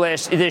twice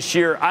this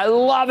year. I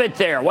love it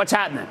there. What's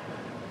happening?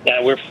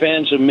 Yeah, we're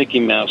fans of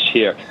Mickey Mouse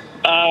here.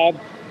 I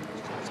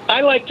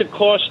like to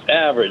cost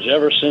average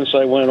ever since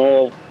I went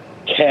all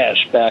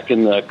cash back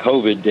in the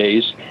COVID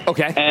days.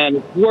 Okay. And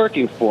it's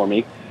working for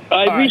me.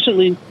 I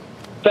recently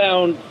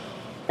found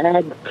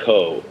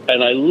Banco,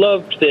 and I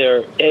loved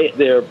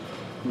their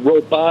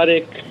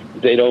robotic.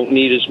 They don't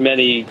need as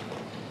many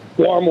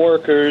farm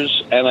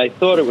workers, and I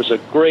thought it was a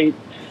great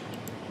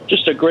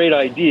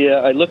idea.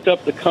 I looked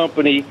up the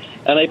company,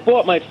 and I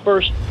bought my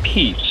first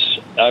piece.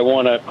 I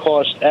want to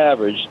cost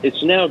average.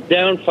 It's now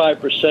down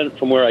 5%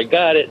 from where I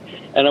got it,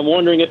 and I'm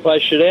wondering if I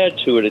should add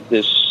to it at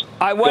this.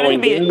 I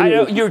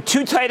know you're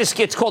too tight a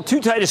scale. It's called too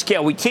tight a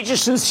scale. We teach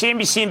this in the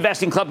CNBC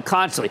Investing Club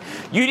constantly.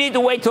 You need to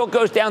wait till it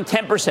goes down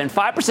 10%.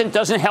 5%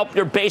 doesn't help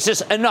your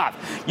basis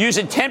enough. Use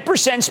a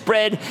 10%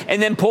 spread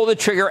and then pull the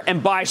trigger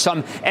and buy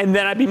some, and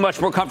then I'd be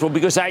much more comfortable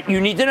because you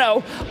need to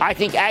know, I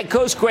think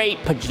Agco's great,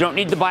 but you don't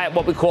need to buy it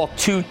what we call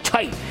too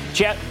tight.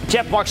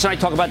 Jeff Marks and I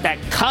talk about that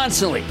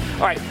constantly.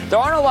 All right, there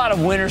aren't a lot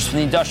of winners from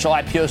the industrial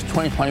IPOs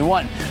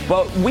 2021,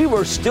 but we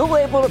were still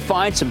able to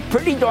find some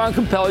pretty darn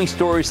compelling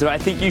stories that I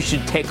think you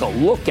should take a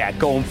look at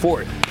going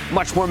forward.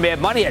 Much more Mad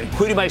Money,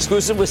 including my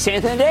exclusive with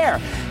Santander.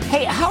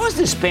 Hey, how is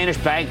the Spanish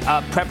bank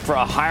prepped for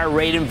a higher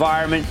rate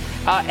environment?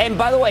 And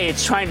by the way,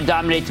 it's trying to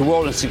dominate the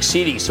world and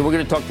succeeding, so we're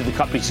going to talk to the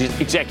company's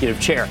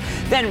executive chair.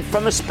 Then,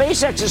 from a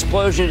SpaceX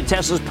explosion to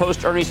Tesla's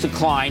post-earnings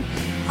decline,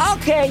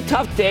 okay,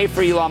 tough day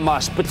for Elon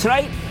Musk. But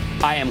tonight,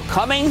 I am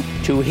coming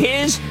to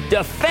his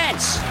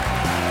defense.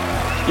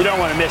 You don't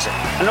want to miss it.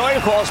 And all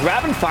your calls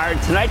rapid fire in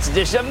tonight's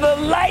edition of the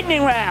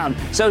Lightning Round.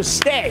 So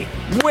stay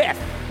with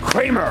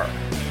Cramer.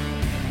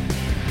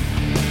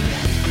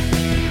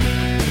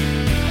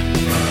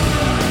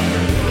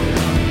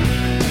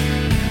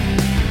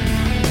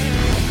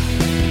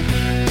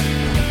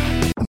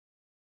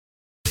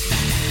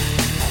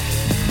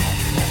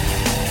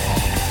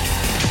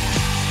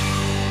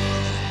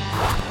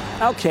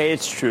 Okay,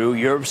 it's true.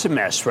 Europe's a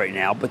mess right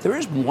now, but there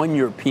is one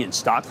European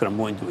stock that I'm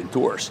going to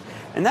endorse,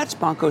 and that's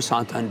Banco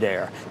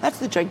Santander. That's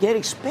the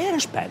gigantic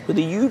Spanish bank with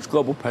a huge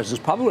global presence,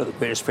 probably one of the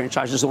greatest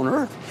franchises on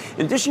earth.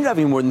 In addition to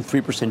having more than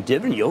 3%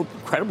 dividend yield,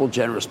 incredible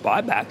generous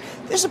buyback,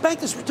 this is a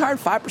bank that's retired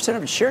 5%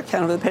 of its share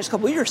count over the past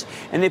couple of years,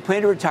 and they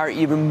plan to retire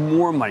even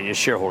more money to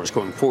shareholders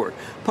going forward.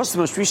 Plus, the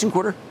most recent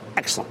quarter,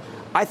 excellent.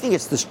 I think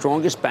it's the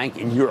strongest bank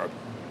in Europe,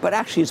 but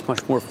actually it's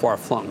much more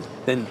far-flung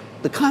than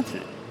the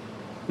continent.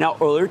 Now,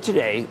 earlier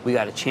today, we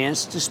got a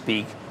chance to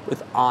speak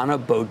with Ana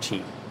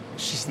Botín.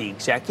 She's the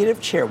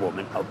executive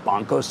chairwoman of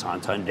Banco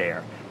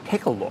Santander.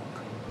 Take a look.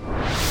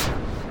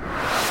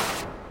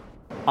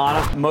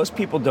 Ana, most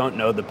people don't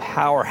know the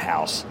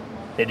powerhouse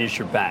that is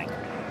your bank,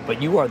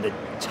 but you are the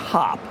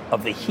top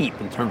of the heap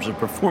in terms of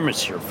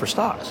performance here for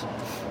stocks.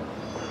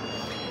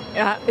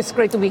 It's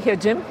great to be here,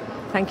 Jim.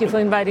 Thank you for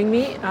inviting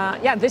me.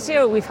 This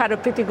year we've had a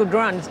pretty good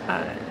run.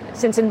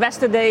 Since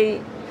Investor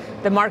Day,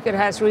 the market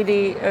has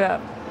really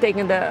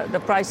taken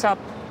the price up.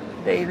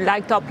 They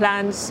liked our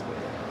plans,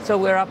 so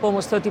we're up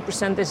almost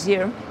 30% this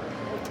year.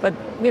 But,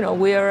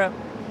 we're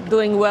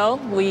doing well.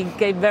 We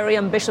gave very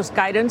ambitious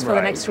guidance for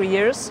the next 3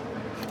 years.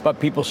 But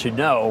people should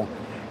know,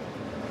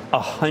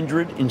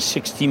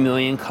 160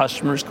 million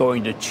customers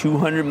going to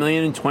 200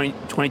 million in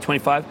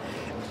 2025.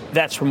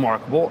 That's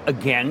remarkable.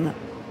 Again,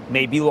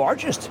 may be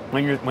largest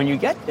when you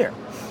get there.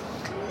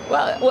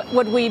 Well,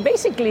 what we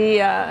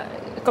basically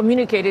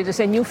communicated is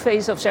a new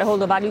phase of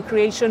shareholder value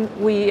creation.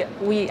 We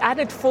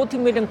added 40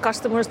 million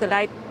customers the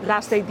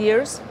last 8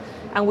 years,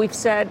 and we've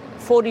said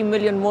 40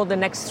 million more the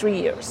next 3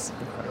 years.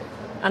 Incredible.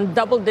 And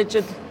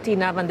double-digit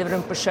TNAV and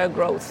dividend per share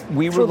growth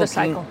through the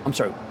cycle. I'm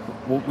sorry,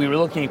 we were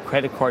looking at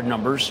credit card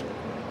numbers.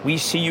 We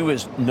see you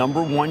as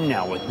number one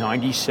now with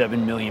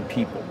 97 million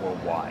people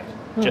worldwide,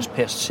 just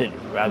past Citi,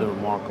 rather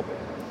remarkable.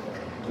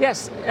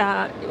 Yes,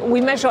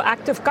 we measure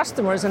active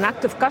customers, and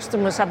active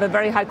customers have a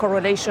very high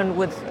correlation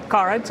with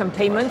cards and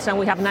payments, and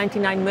we have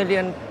 99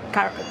 million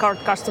card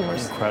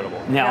customers.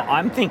 Incredible. Now,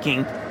 I'm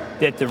thinking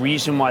that the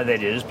reason why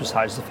that is,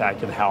 besides the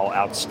fact of how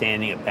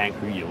outstanding a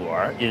banker you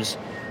are, is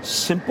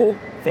simple,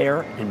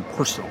 fair, and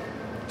personal.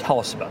 Tell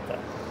us about that.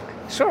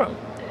 Sure.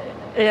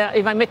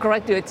 If I may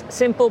correct you, it's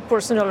simple,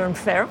 personal, and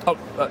fair.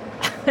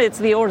 It's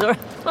the order.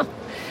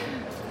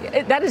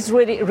 That is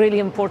really, really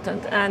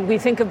important. And we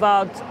think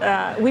about,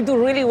 we do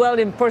really well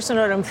in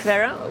personal and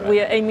fair. Right. We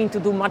are aiming to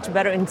do much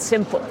better in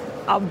simple.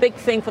 Our big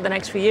thing for the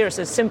next few years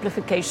is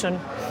simplification,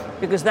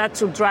 because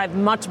that will drive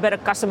much better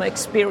customer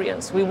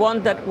experience. We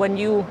want that when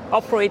you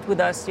operate with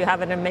us, you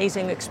have an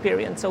amazing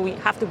experience. So we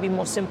have to be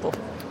more simple.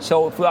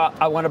 So if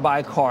I want to buy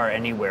a car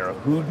anywhere,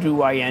 who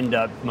do I end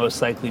up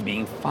most likely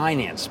being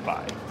financed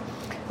by?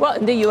 Well,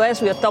 in the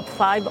US, we are top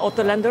 5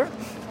 auto lender.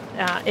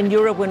 In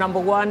Europe, we're number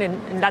 1.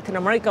 In Latin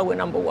America, we're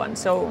number 1.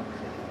 So,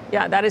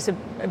 yeah, that is a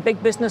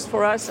big business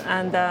for us,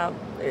 and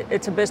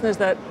it's a business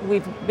that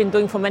we've been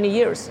doing for many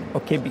years.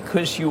 Okay,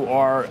 because you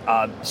are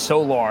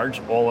so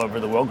large all over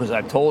the world, because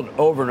I've told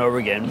over and over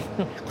again,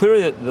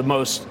 clearly the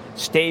most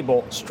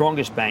stable,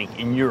 strongest bank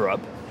in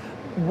Europe.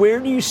 Where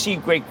do you see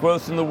great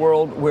growth in the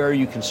world? Where are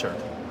you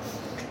concerned?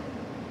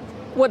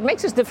 What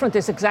makes us different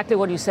is exactly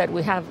what you said.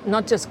 We have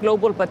not just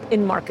global, but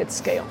in-market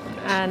scale.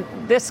 And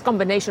this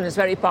combination is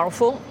very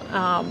powerful.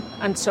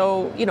 And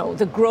so,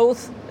 the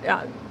growth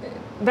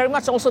very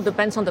much also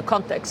depends on the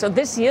context. So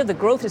this year, the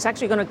growth is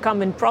actually going to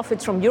come in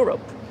profits from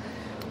Europe.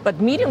 But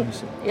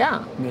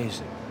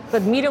Amazing.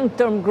 But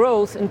medium-term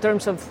growth in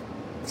terms of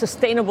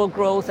sustainable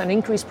growth and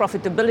increased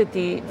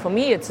profitability, for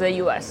me, it's the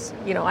US.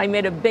 I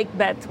made a big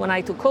bet when I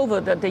took over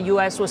that the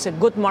US was a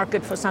good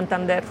market for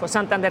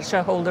Santander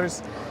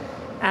shareholders.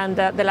 And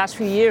the last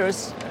few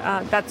years,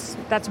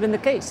 that's been the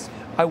case.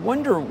 I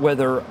wonder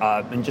whether,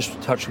 and just to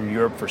touch on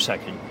Europe for a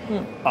second,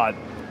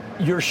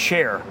 your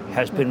share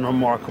has been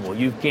remarkable.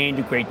 You've gained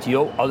a great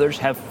deal. Others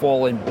have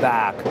fallen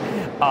back.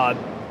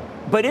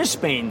 But is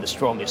Spain the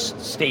strongest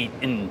state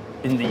on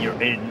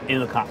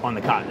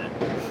the continent?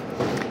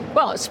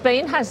 Well,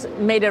 Spain has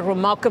made a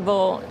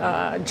remarkable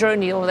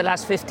journey over the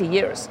last 50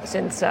 years.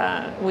 Since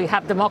we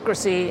have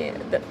democracy,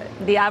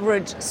 the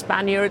average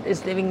Spaniard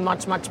is living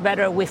much, much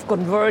better. We've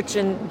converged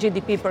in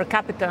GDP per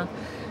capita.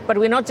 But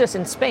we're not just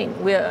in Spain.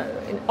 We're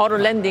in auto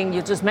lending,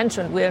 you just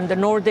mentioned. We're in the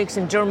Nordics,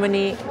 in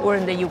Germany, we're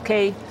in the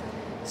UK.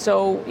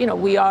 So,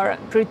 we are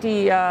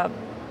pretty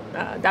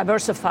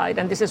diversified.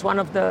 And this is one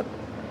of the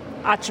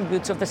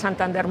attributes of the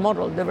Santander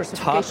model,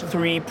 diversification. Top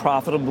 3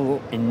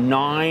 profitable in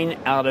 9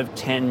 out of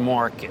 10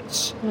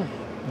 markets.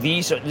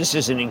 This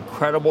is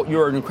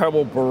you're an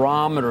incredible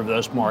barometer of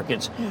those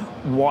markets.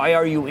 Why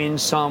are you in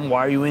some?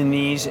 Why are you in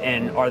these?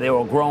 And are they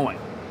all growing?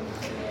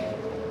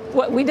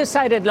 Well, we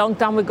decided a long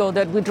time ago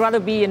that we'd rather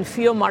be in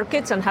fewer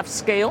markets and have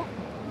scale.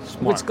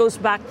 Smart. Which goes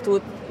back to,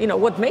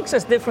 what makes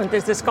us different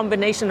is this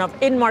combination of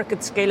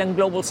in-market scale and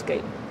global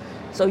scale.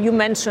 So you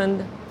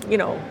mentioned,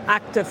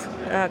 active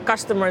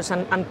customers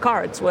and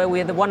cards, where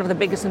we're one of the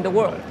biggest in the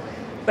world.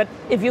 But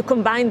if you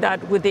combine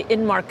that with the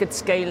in-market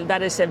scale,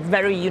 that is a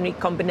very unique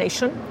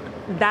combination.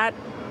 That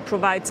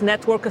provides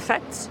network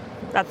effects.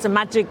 That's a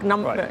magic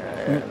number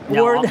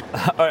word.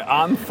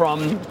 I'm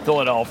from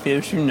Philadelphia,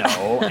 as you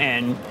know,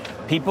 and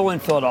people in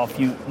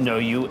Philadelphia know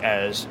you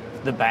as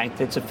the bank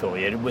that's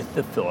affiliated with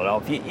the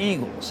Philadelphia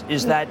Eagles.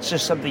 Is that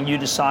just something you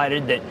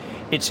decided that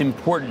it's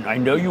important? I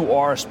know you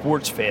are a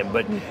sports fan,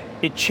 but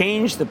it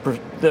changed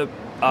the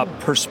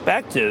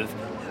perspective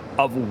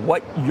of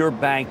what your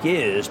bank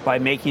is by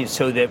making it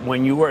so that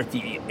when you were at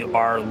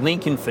our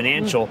Lincoln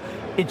Financial,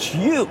 it's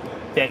you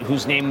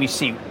whose name we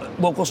see.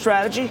 Local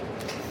strategy?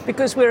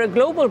 Because we're a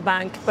global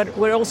bank, but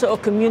we're also a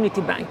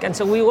community bank. And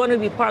so we want to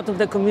be part of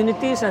the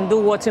communities and do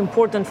what's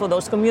important for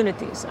those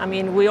communities. I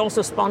mean, we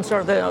also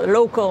sponsor the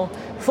local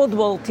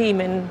football team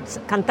in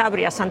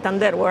Cantabria,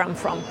 Santander, where I'm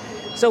from.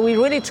 So we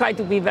really try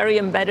to be very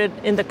embedded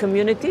in the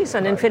communities.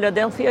 And in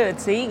Philadelphia,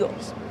 it's the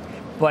Eagles.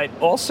 But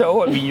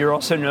also, you're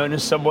also known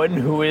as someone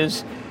who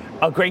is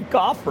a great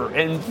golfer.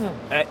 And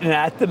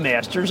at the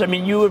Masters,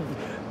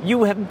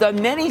 you have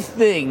done many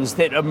things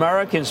that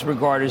Americans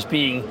regard as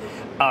being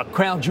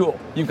crown jewel.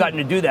 You've gotten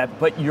to do that,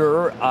 but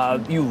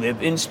you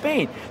live in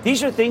Spain.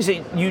 These are things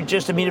that you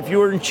just, if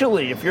you're in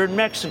Chile, if you're in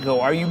Mexico,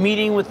 are you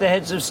meeting with the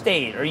heads of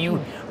state? Are you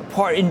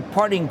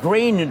imparting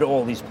grain into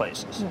all these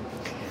places?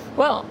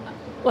 Well,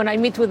 when I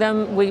meet with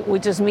them, we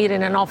just meet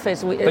in an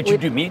office. But you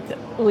do meet them?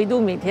 We do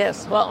meet,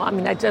 yes. Well, I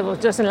mean, I was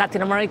just in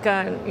Latin America,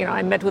 and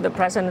I met with the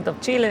president of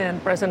Chile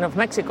and president of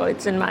Mexico.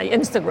 It's in my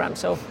Instagram,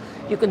 so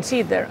you can see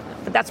it there.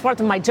 But that's part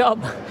of my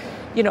job.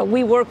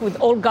 We work with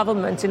all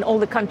governments in all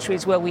the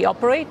countries where we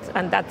operate,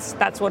 and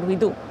that's what we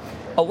do.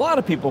 A lot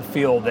of people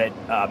feel that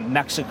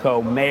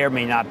Mexico may or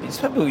may not be,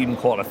 some people even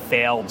call it a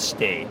failed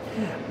state.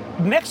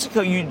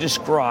 Mexico you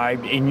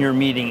described in your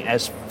meeting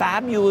as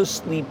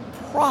fabulously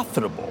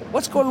profitable.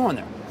 What's going on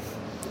there?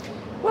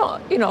 Well,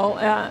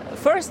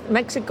 first,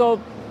 Mexico,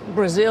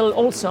 Brazil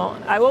also.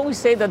 I always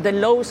say that the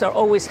lows are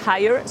always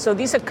higher. So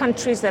these are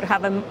countries that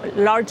have a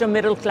larger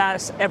middle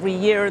class every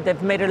year.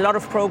 They've made a lot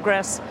of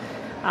progress.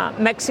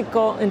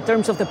 Mexico, in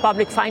terms of the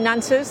public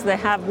finances, they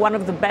have one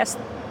of the best,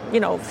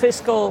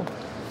 fiscal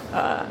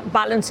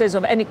balances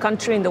of any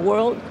country in the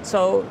world.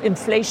 So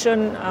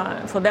inflation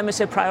for them is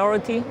a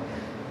priority.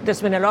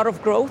 There's been a lot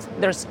of growth.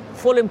 There's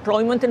full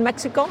employment in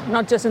Mexico,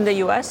 not just in the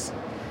U.S.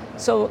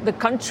 So the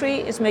country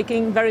is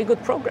making very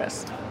good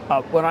progress.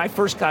 When I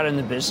first got in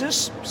the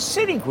business,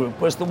 Citigroup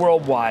was the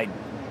worldwide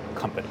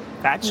company.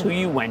 That's who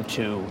you went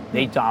to.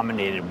 They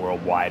dominated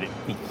worldwide,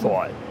 we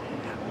thought.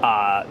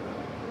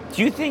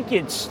 Do you think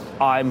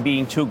I'm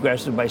being too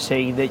aggressive by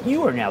saying that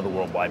you are now the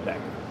worldwide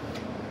bank?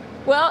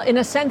 Well, in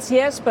a sense,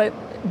 yes, but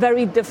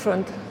very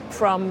different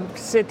from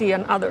Citi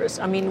and others.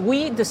 I mean,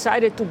 we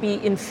decided to be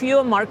in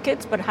fewer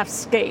markets but have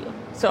scale.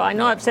 So I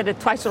know I've said it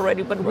twice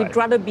already, but we'd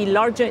rather be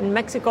larger in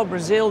Mexico,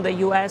 Brazil, the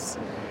US,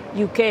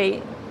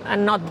 UK,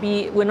 and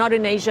we're not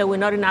in Asia, we're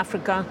not in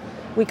Africa.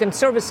 We can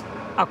service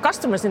our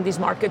customers in these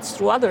markets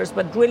through others,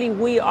 but really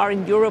we are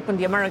in Europe and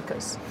the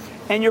Americas.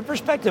 And your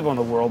perspective on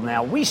the world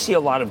now, we see a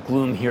lot of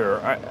gloom here.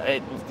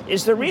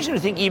 Is there reason to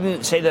think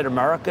even say that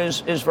America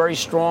is very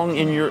strong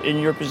in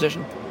your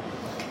position?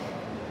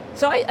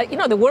 So,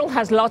 the world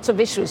has lots of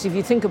issues if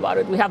you think about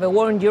it. We have a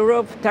war in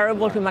Europe,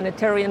 terrible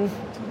humanitarian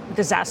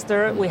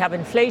disaster. We have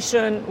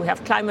inflation, we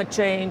have climate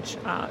change.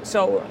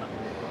 So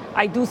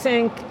I do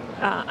think,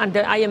 and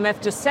the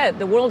IMF just said,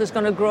 the world is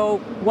going to grow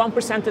 1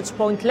 percentage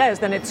point less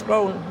than it's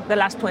grown the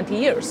last 20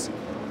 years.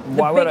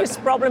 The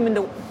biggest problem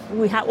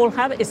we all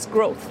have is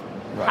growth.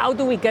 Right. How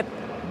do we get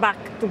back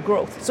to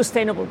growth,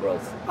 sustainable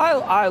growth?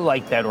 I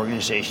like that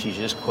organization you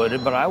just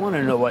quoted, but I want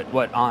to know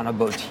what Anna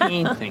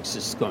Botín thinks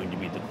is going to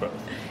be the growth.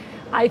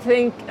 I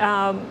think,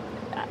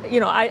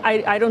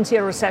 I don't see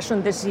a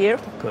recession this year.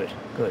 Good.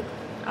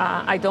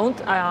 I don't.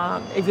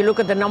 If you look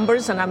at the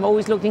numbers, and I'm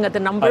always looking at the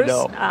numbers,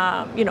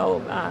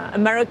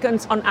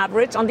 Americans on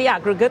average, on the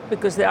aggregate,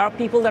 because there are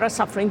people that are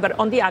suffering, but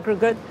on the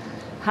aggregate,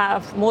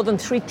 have more than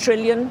 $3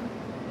 trillion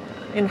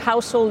in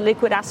household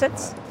liquid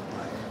assets.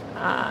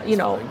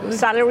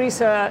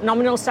 Salaries,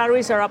 nominal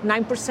salaries are up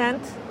 9%.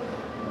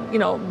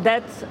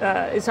 Debt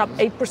is up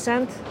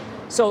 8%.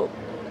 So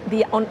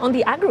on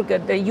the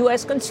aggregate, the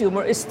U.S.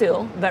 consumer is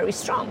still very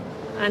strong.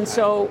 And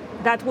so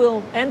that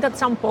will end at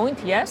some point,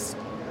 yes,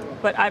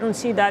 but I don't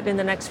see that in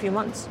the next few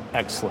months.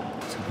 Excellent.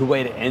 It's a good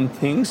way to end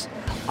things.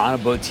 Anna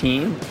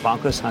Botín,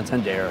 Banco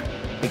Santander,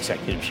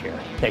 Executive Chair.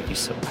 Thank you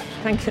so much.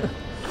 Thank you.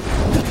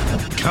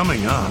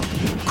 Coming up,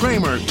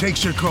 Cramer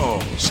takes your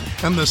calls,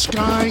 and the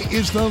sky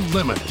is the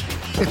limit.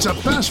 It's a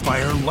fast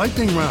fire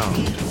lightning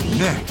round.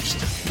 Next.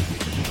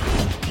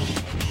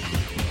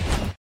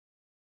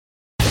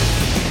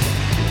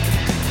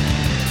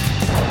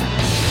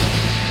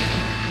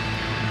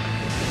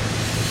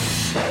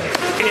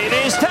 It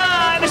is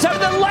time. It's time for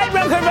the light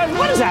round.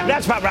 What is that?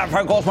 That's my round.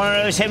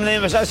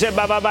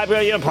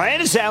 Playing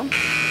the sound.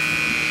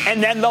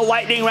 And then the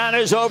lightning round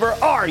is over.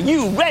 Are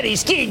you ready,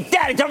 Ski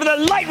Daddy? Time for the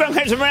light round.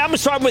 I'm going to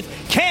start with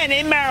Ken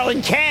in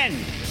Maryland. Ken.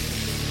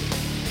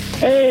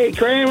 Hey,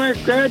 Kramer.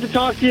 Glad to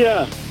talk to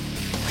you.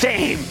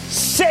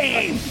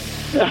 Same.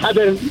 I've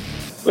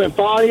been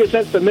following you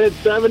since the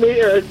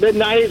mid-70s or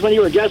mid-90s when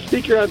you were guest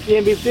speaker on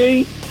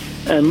CNBC.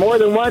 And more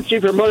than once, you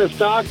promoted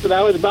stocks that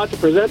I was about to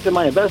present to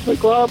my investment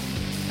club.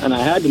 And I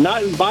had to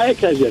not buy it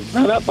because you'd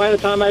run up by the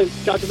time I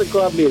got to the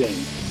club meeting.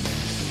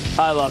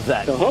 I love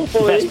that. So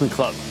hopefully, investment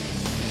club.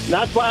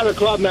 That's why I'm a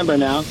club member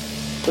now.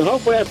 So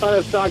hopefully I find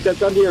a stock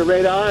that's under your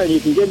radar and you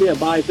can give me a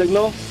buy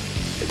signal.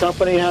 The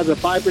company has a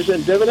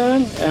 5%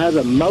 dividend. It has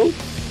a moat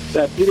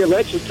that Peter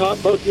Rich has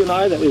taught both you and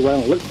I that we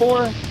want to look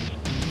for.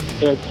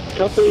 Its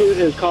company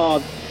is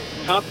called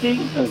Topkey,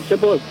 and the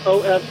symbol is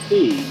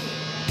OFC.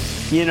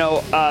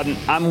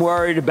 I'm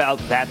worried about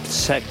that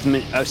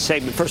segment.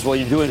 First of all,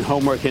 you're doing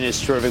homework and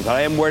it's terrific, but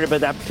I am worried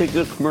about that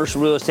particular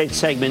commercial real estate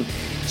segment.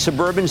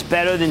 Suburban's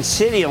better than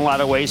city in a lot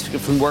of ways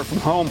from work from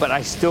home, but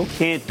I still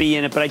can't be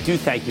in it. But I do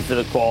thank you for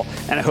the call,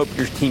 and I hope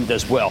your team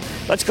does well.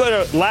 Let's go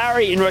to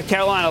Larry in North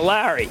Carolina.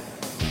 Larry.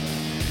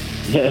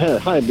 Yeah,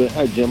 hi,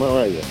 Jim. How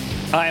are you?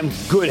 I am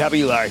good. How about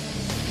you, Larry?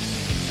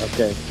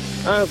 Okay.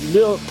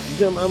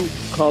 Jim, I'm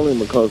calling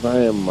because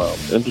I am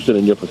interested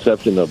in your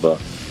perception of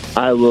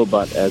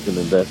iRobot as an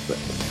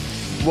investment.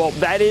 Well,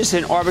 that is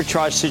an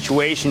arbitrage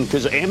situation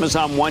because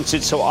Amazon wants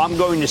it, so I'm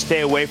going to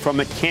stay away from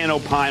it. Can't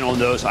opine on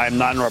those. I am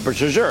not an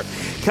arbitrageur.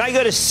 Can I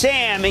go to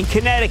Sam in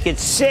Connecticut?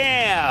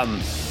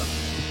 Sam.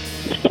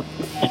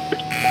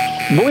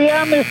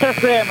 Booyah, Mr.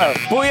 Kramer.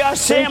 Booyah,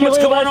 Sam. What's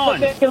going on?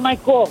 Taking my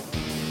call.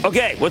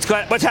 Okay, what's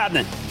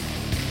happening?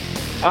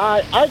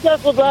 I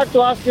just would like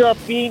to ask your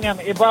opinion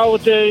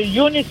about the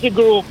Unity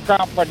Group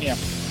company.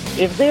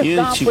 If this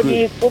Unity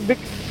company Group. would be...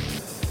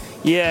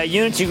 Yeah,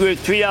 Unity Group,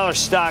 $3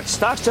 stocks.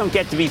 Stocks don't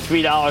get to be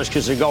 $3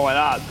 because they're going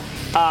up.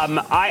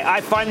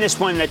 I find this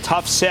one a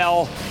tough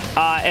sell,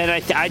 and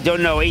I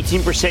don't know,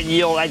 18%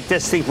 yield. I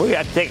just think we're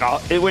going to take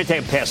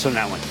a pass on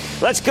that one.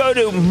 Let's go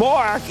to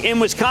Mark in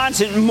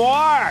Wisconsin.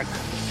 Mark.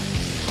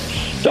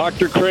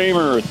 Dr.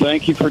 Kramer,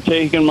 thank you for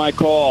taking my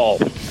call.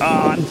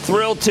 I'm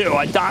thrilled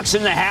to. Doc's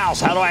in the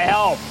house. How do I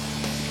help?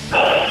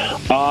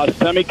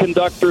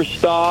 Semiconductor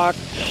stocks,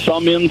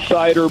 some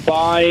insider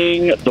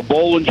buying. The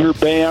Bollinger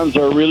Bands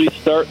are really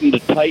starting to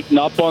tighten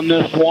up on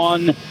this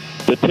one.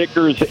 The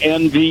ticker's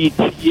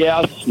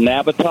NVTS,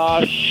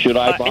 Navitas. Should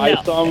I buy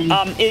some?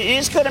 It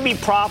is going to be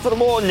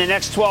profitable in the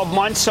next 12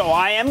 months, so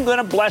I am going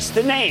to bless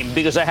the name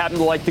because I happen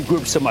to like the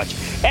group so much.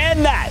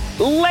 And that,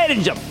 ladies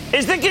and gentlemen,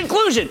 is the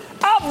conclusion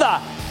of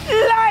the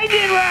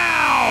Lightning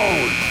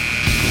Round.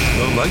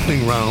 The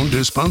Lightning Round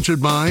is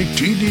sponsored by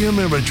TD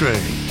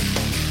Ameritrade.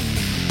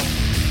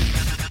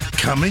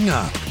 Coming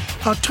up,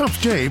 a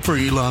tough day for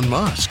Elon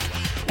Musk.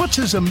 What's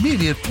his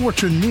immediate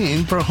fortune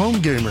mean for home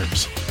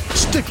gamers?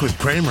 Stick with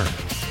Kramer.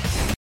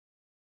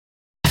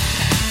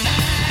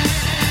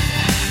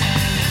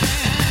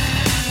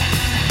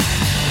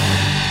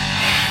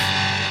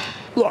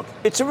 Look,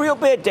 it's a real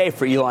bad day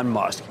for Elon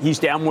Musk. He's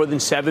down more than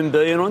 $7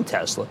 billion on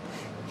Tesla.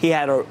 He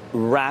had a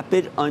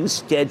rapid,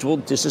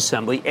 unscheduled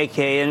disassembly,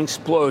 a.k.a. an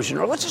explosion,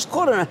 or let's just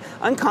call it an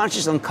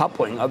unconscious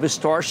uncoupling of his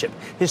Starship,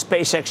 his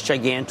SpaceX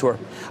Gigantor.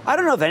 I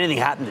don't know if anything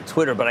happened to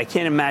Twitter, but I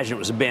can't imagine it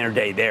was a banner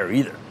day there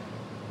either.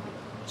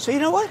 So you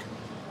know what?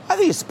 I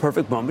think it's the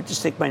perfect moment to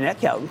stick my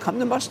neck out and come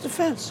to Musk's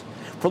defense.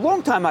 For a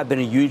long time, I've been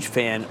a huge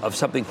fan of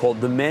something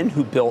called The Men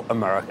Who Built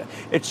America.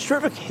 It's a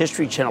terrific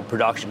History Channel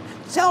production.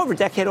 It's now over a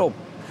decade old.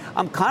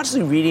 I'm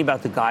constantly reading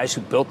about the guys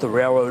who built the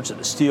railroads or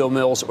the steel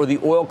mills or the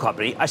oil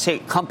company. I say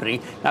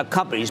company, not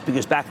companies,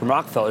 because back in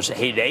Rockefeller's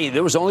heyday,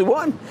 there was only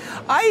one.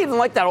 I even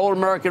like that old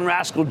American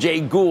rascal Jay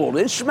Gould,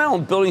 instrumental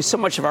in building so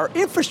much of our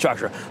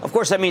infrastructure. Of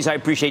course, that means I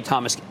appreciate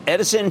Thomas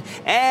Edison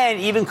and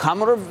even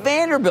Commodore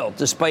Vanderbilt,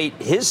 despite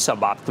his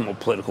suboptimal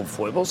political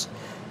foibles.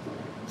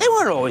 They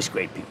weren't always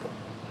great people.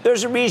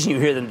 There's a reason you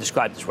hear them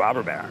described as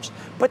robber barons.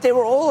 But they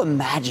were all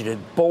imaginative,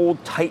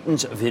 bold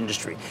titans of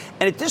industry.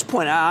 And at this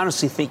point, I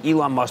honestly think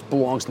Elon Musk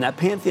belongs in that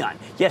pantheon.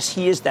 Yes,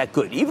 he is that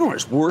good, even on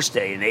his worst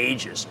day in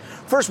ages.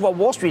 First of all,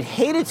 Wall Street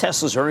hated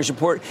Tesla's earnings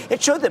report.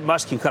 It showed that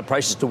Musk can cut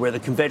prices to where the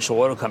conventional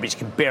auto companies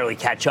can barely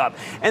catch up.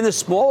 And the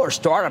smaller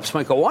startups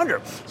might go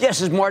under. Yes,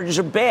 his margins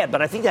are bad,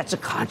 but I think that's a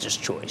conscious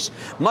choice.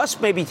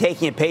 Musk may be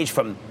taking a page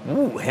from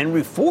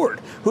Henry Ford,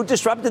 who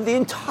disrupted the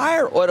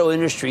entire auto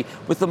industry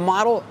with the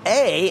Model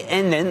A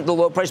and then the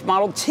low-priced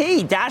Model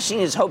T, dashing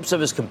his hopes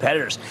of his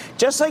competitors.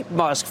 Just like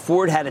Musk,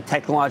 Ford had a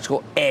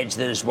technological edge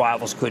that his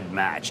rivals couldn't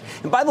match.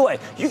 And by the way,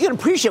 you can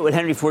appreciate what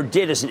Henry Ford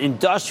did as an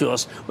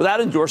industrialist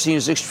without endorsing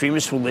his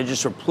extremist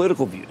religious or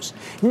political views.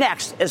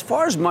 Next, as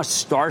far as Musk's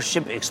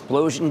Starship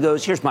explosion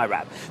goes, here's my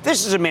wrap.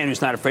 This is a man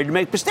who's not afraid to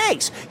make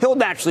mistakes. He'll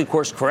naturally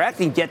course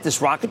correct and get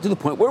this rocket to the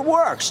point where it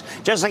works,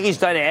 just like he's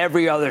done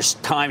every other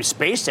time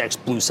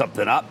SpaceX blew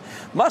something up.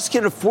 Musk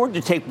can afford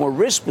to take more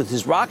risk with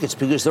his rockets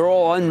because they're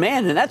all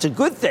unmanned, and that's a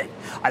good thing.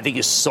 I think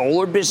his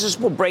solar business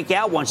will break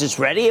out once it's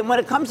ready. And when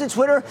it comes to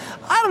Twitter,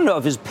 I don't know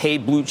if his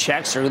paid blue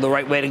checks are the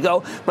right way to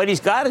go, but he's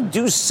got to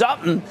do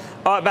something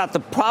about the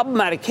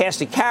problematic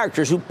cast of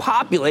characters who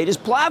populate his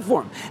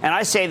platform. And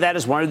I say that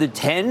as one of the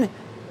 10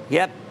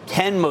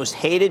 most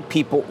hated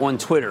people on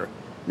Twitter.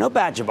 No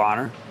badge of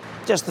honor,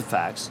 just the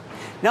facts.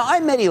 Now,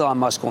 I met Elon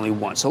Musk only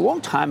once, a long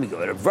time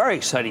ago, at a very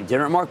exciting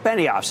dinner at Mark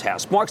Benioff's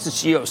house. Mark's the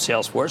CEO of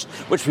Salesforce,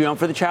 which we own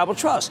for the Charitable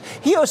Trust.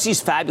 He hosts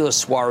these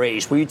fabulous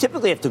soirees where you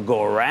typically have to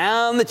go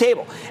around the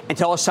table and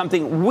tell us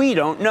something we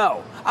don't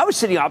know. I was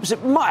sitting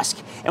opposite Musk,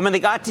 and when they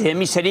got to him,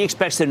 he said he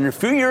expects that in a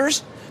few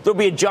years, there'll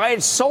be a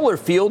giant solar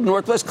field in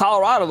northwest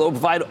Colorado that will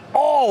provide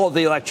all of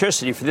the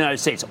electricity for the United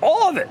States.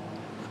 All of it.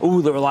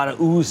 Ooh, there were a lot of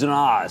oohs and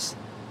ahs.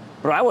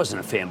 But I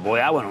wasn't a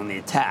fanboy. I went on the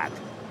attack.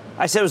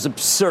 I said it was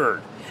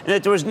absurd, and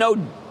that there was no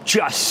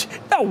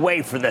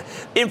way for the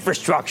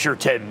infrastructure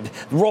to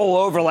roll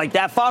over like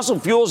that. Fossil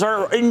fuels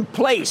are in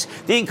place.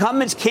 The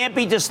incumbents can't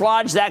be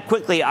dislodged that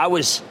quickly. I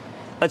was,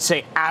 let's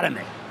say,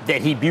 adamant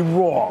that he'd be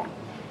wrong.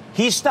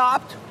 He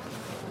stopped.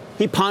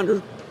 He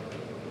pondered.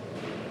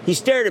 He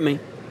stared at me,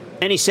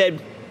 and he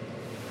said,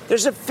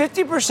 there's a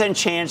 50%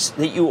 chance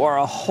that you are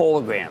a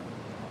hologram,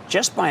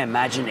 just by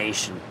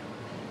imagination.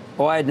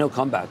 Oh, I had no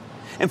comeback.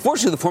 And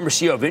fortunately, the former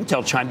CEO of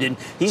Intel chimed in.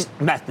 He's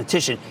a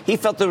mathematician. He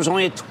felt there was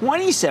only a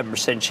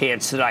 27%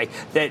 chance that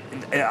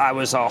I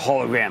was a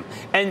hologram.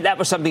 And that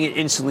was something that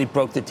instantly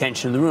broke the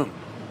tension in the room.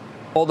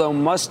 Although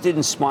Musk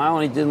didn't smile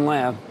and he didn't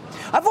laugh.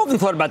 I've often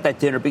thought about that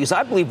dinner because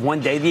I believe one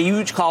day the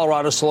huge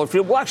Colorado solar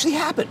field will actually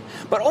happen.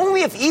 But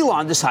only if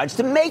Elon decides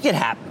to make it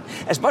happen.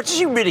 As much as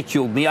he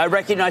ridiculed me, I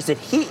recognize that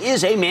he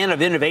is a man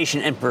of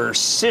innovation and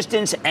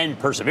persistence and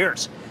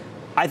perseverance.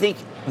 I think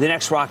the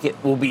next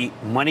rocket will be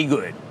money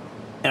good,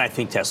 and I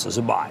think Tesla's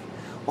a buy.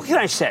 What can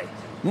I say?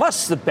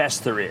 Musk's the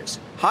best there is.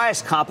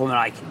 Highest compliment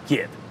I can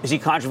give. Is he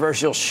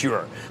controversial?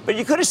 Sure. But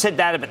you could have said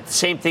that about the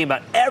same thing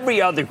about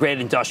every other great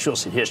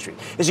industrialist in history.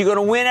 Is he going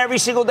to win every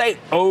single day?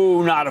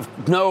 Oh,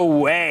 no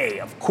way.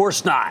 Of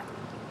course not.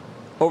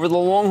 Over the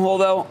long haul,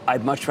 though,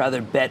 I'd much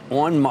rather bet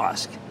on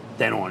Musk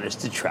than on his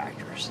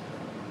detractors.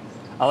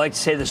 I like to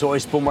say there's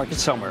always a bull market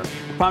somewhere.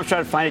 I promise to try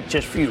to find it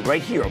just for you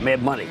right here on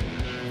Mad Money.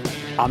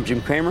 I'm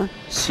Jim Cramer.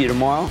 See you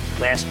tomorrow.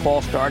 Last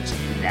call starts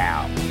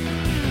now.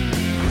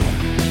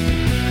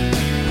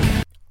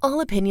 All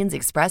opinions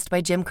expressed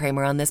by Jim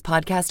Cramer on this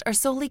podcast are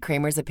solely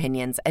Cramer's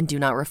opinions and do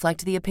not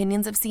reflect the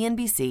opinions of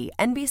CNBC,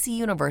 NBC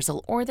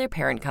Universal, or their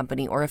parent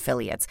company or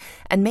affiliates,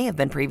 and may have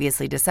been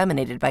previously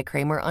disseminated by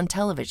Cramer on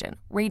television,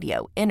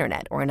 radio,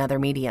 internet, or another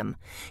medium.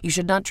 You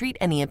should not treat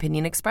any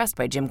opinion expressed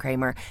by Jim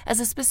Cramer as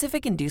a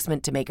specific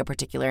inducement to make a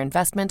particular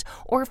investment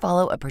or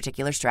follow a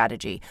particular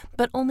strategy,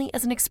 but only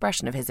as an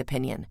expression of his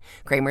opinion.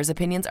 Cramer's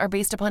opinions are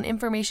based upon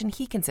information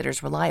he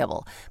considers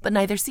reliable, but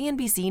neither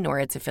CNBC nor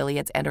its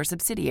affiliates and or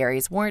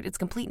subsidiaries warrant its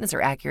completeness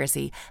or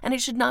accuracy, and it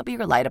should not be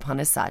relied upon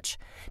as such.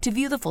 To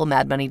view the full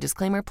Mad Money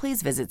disclaimer,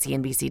 please visit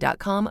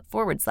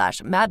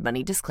cnbc.com/Mad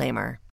Money disclaimer.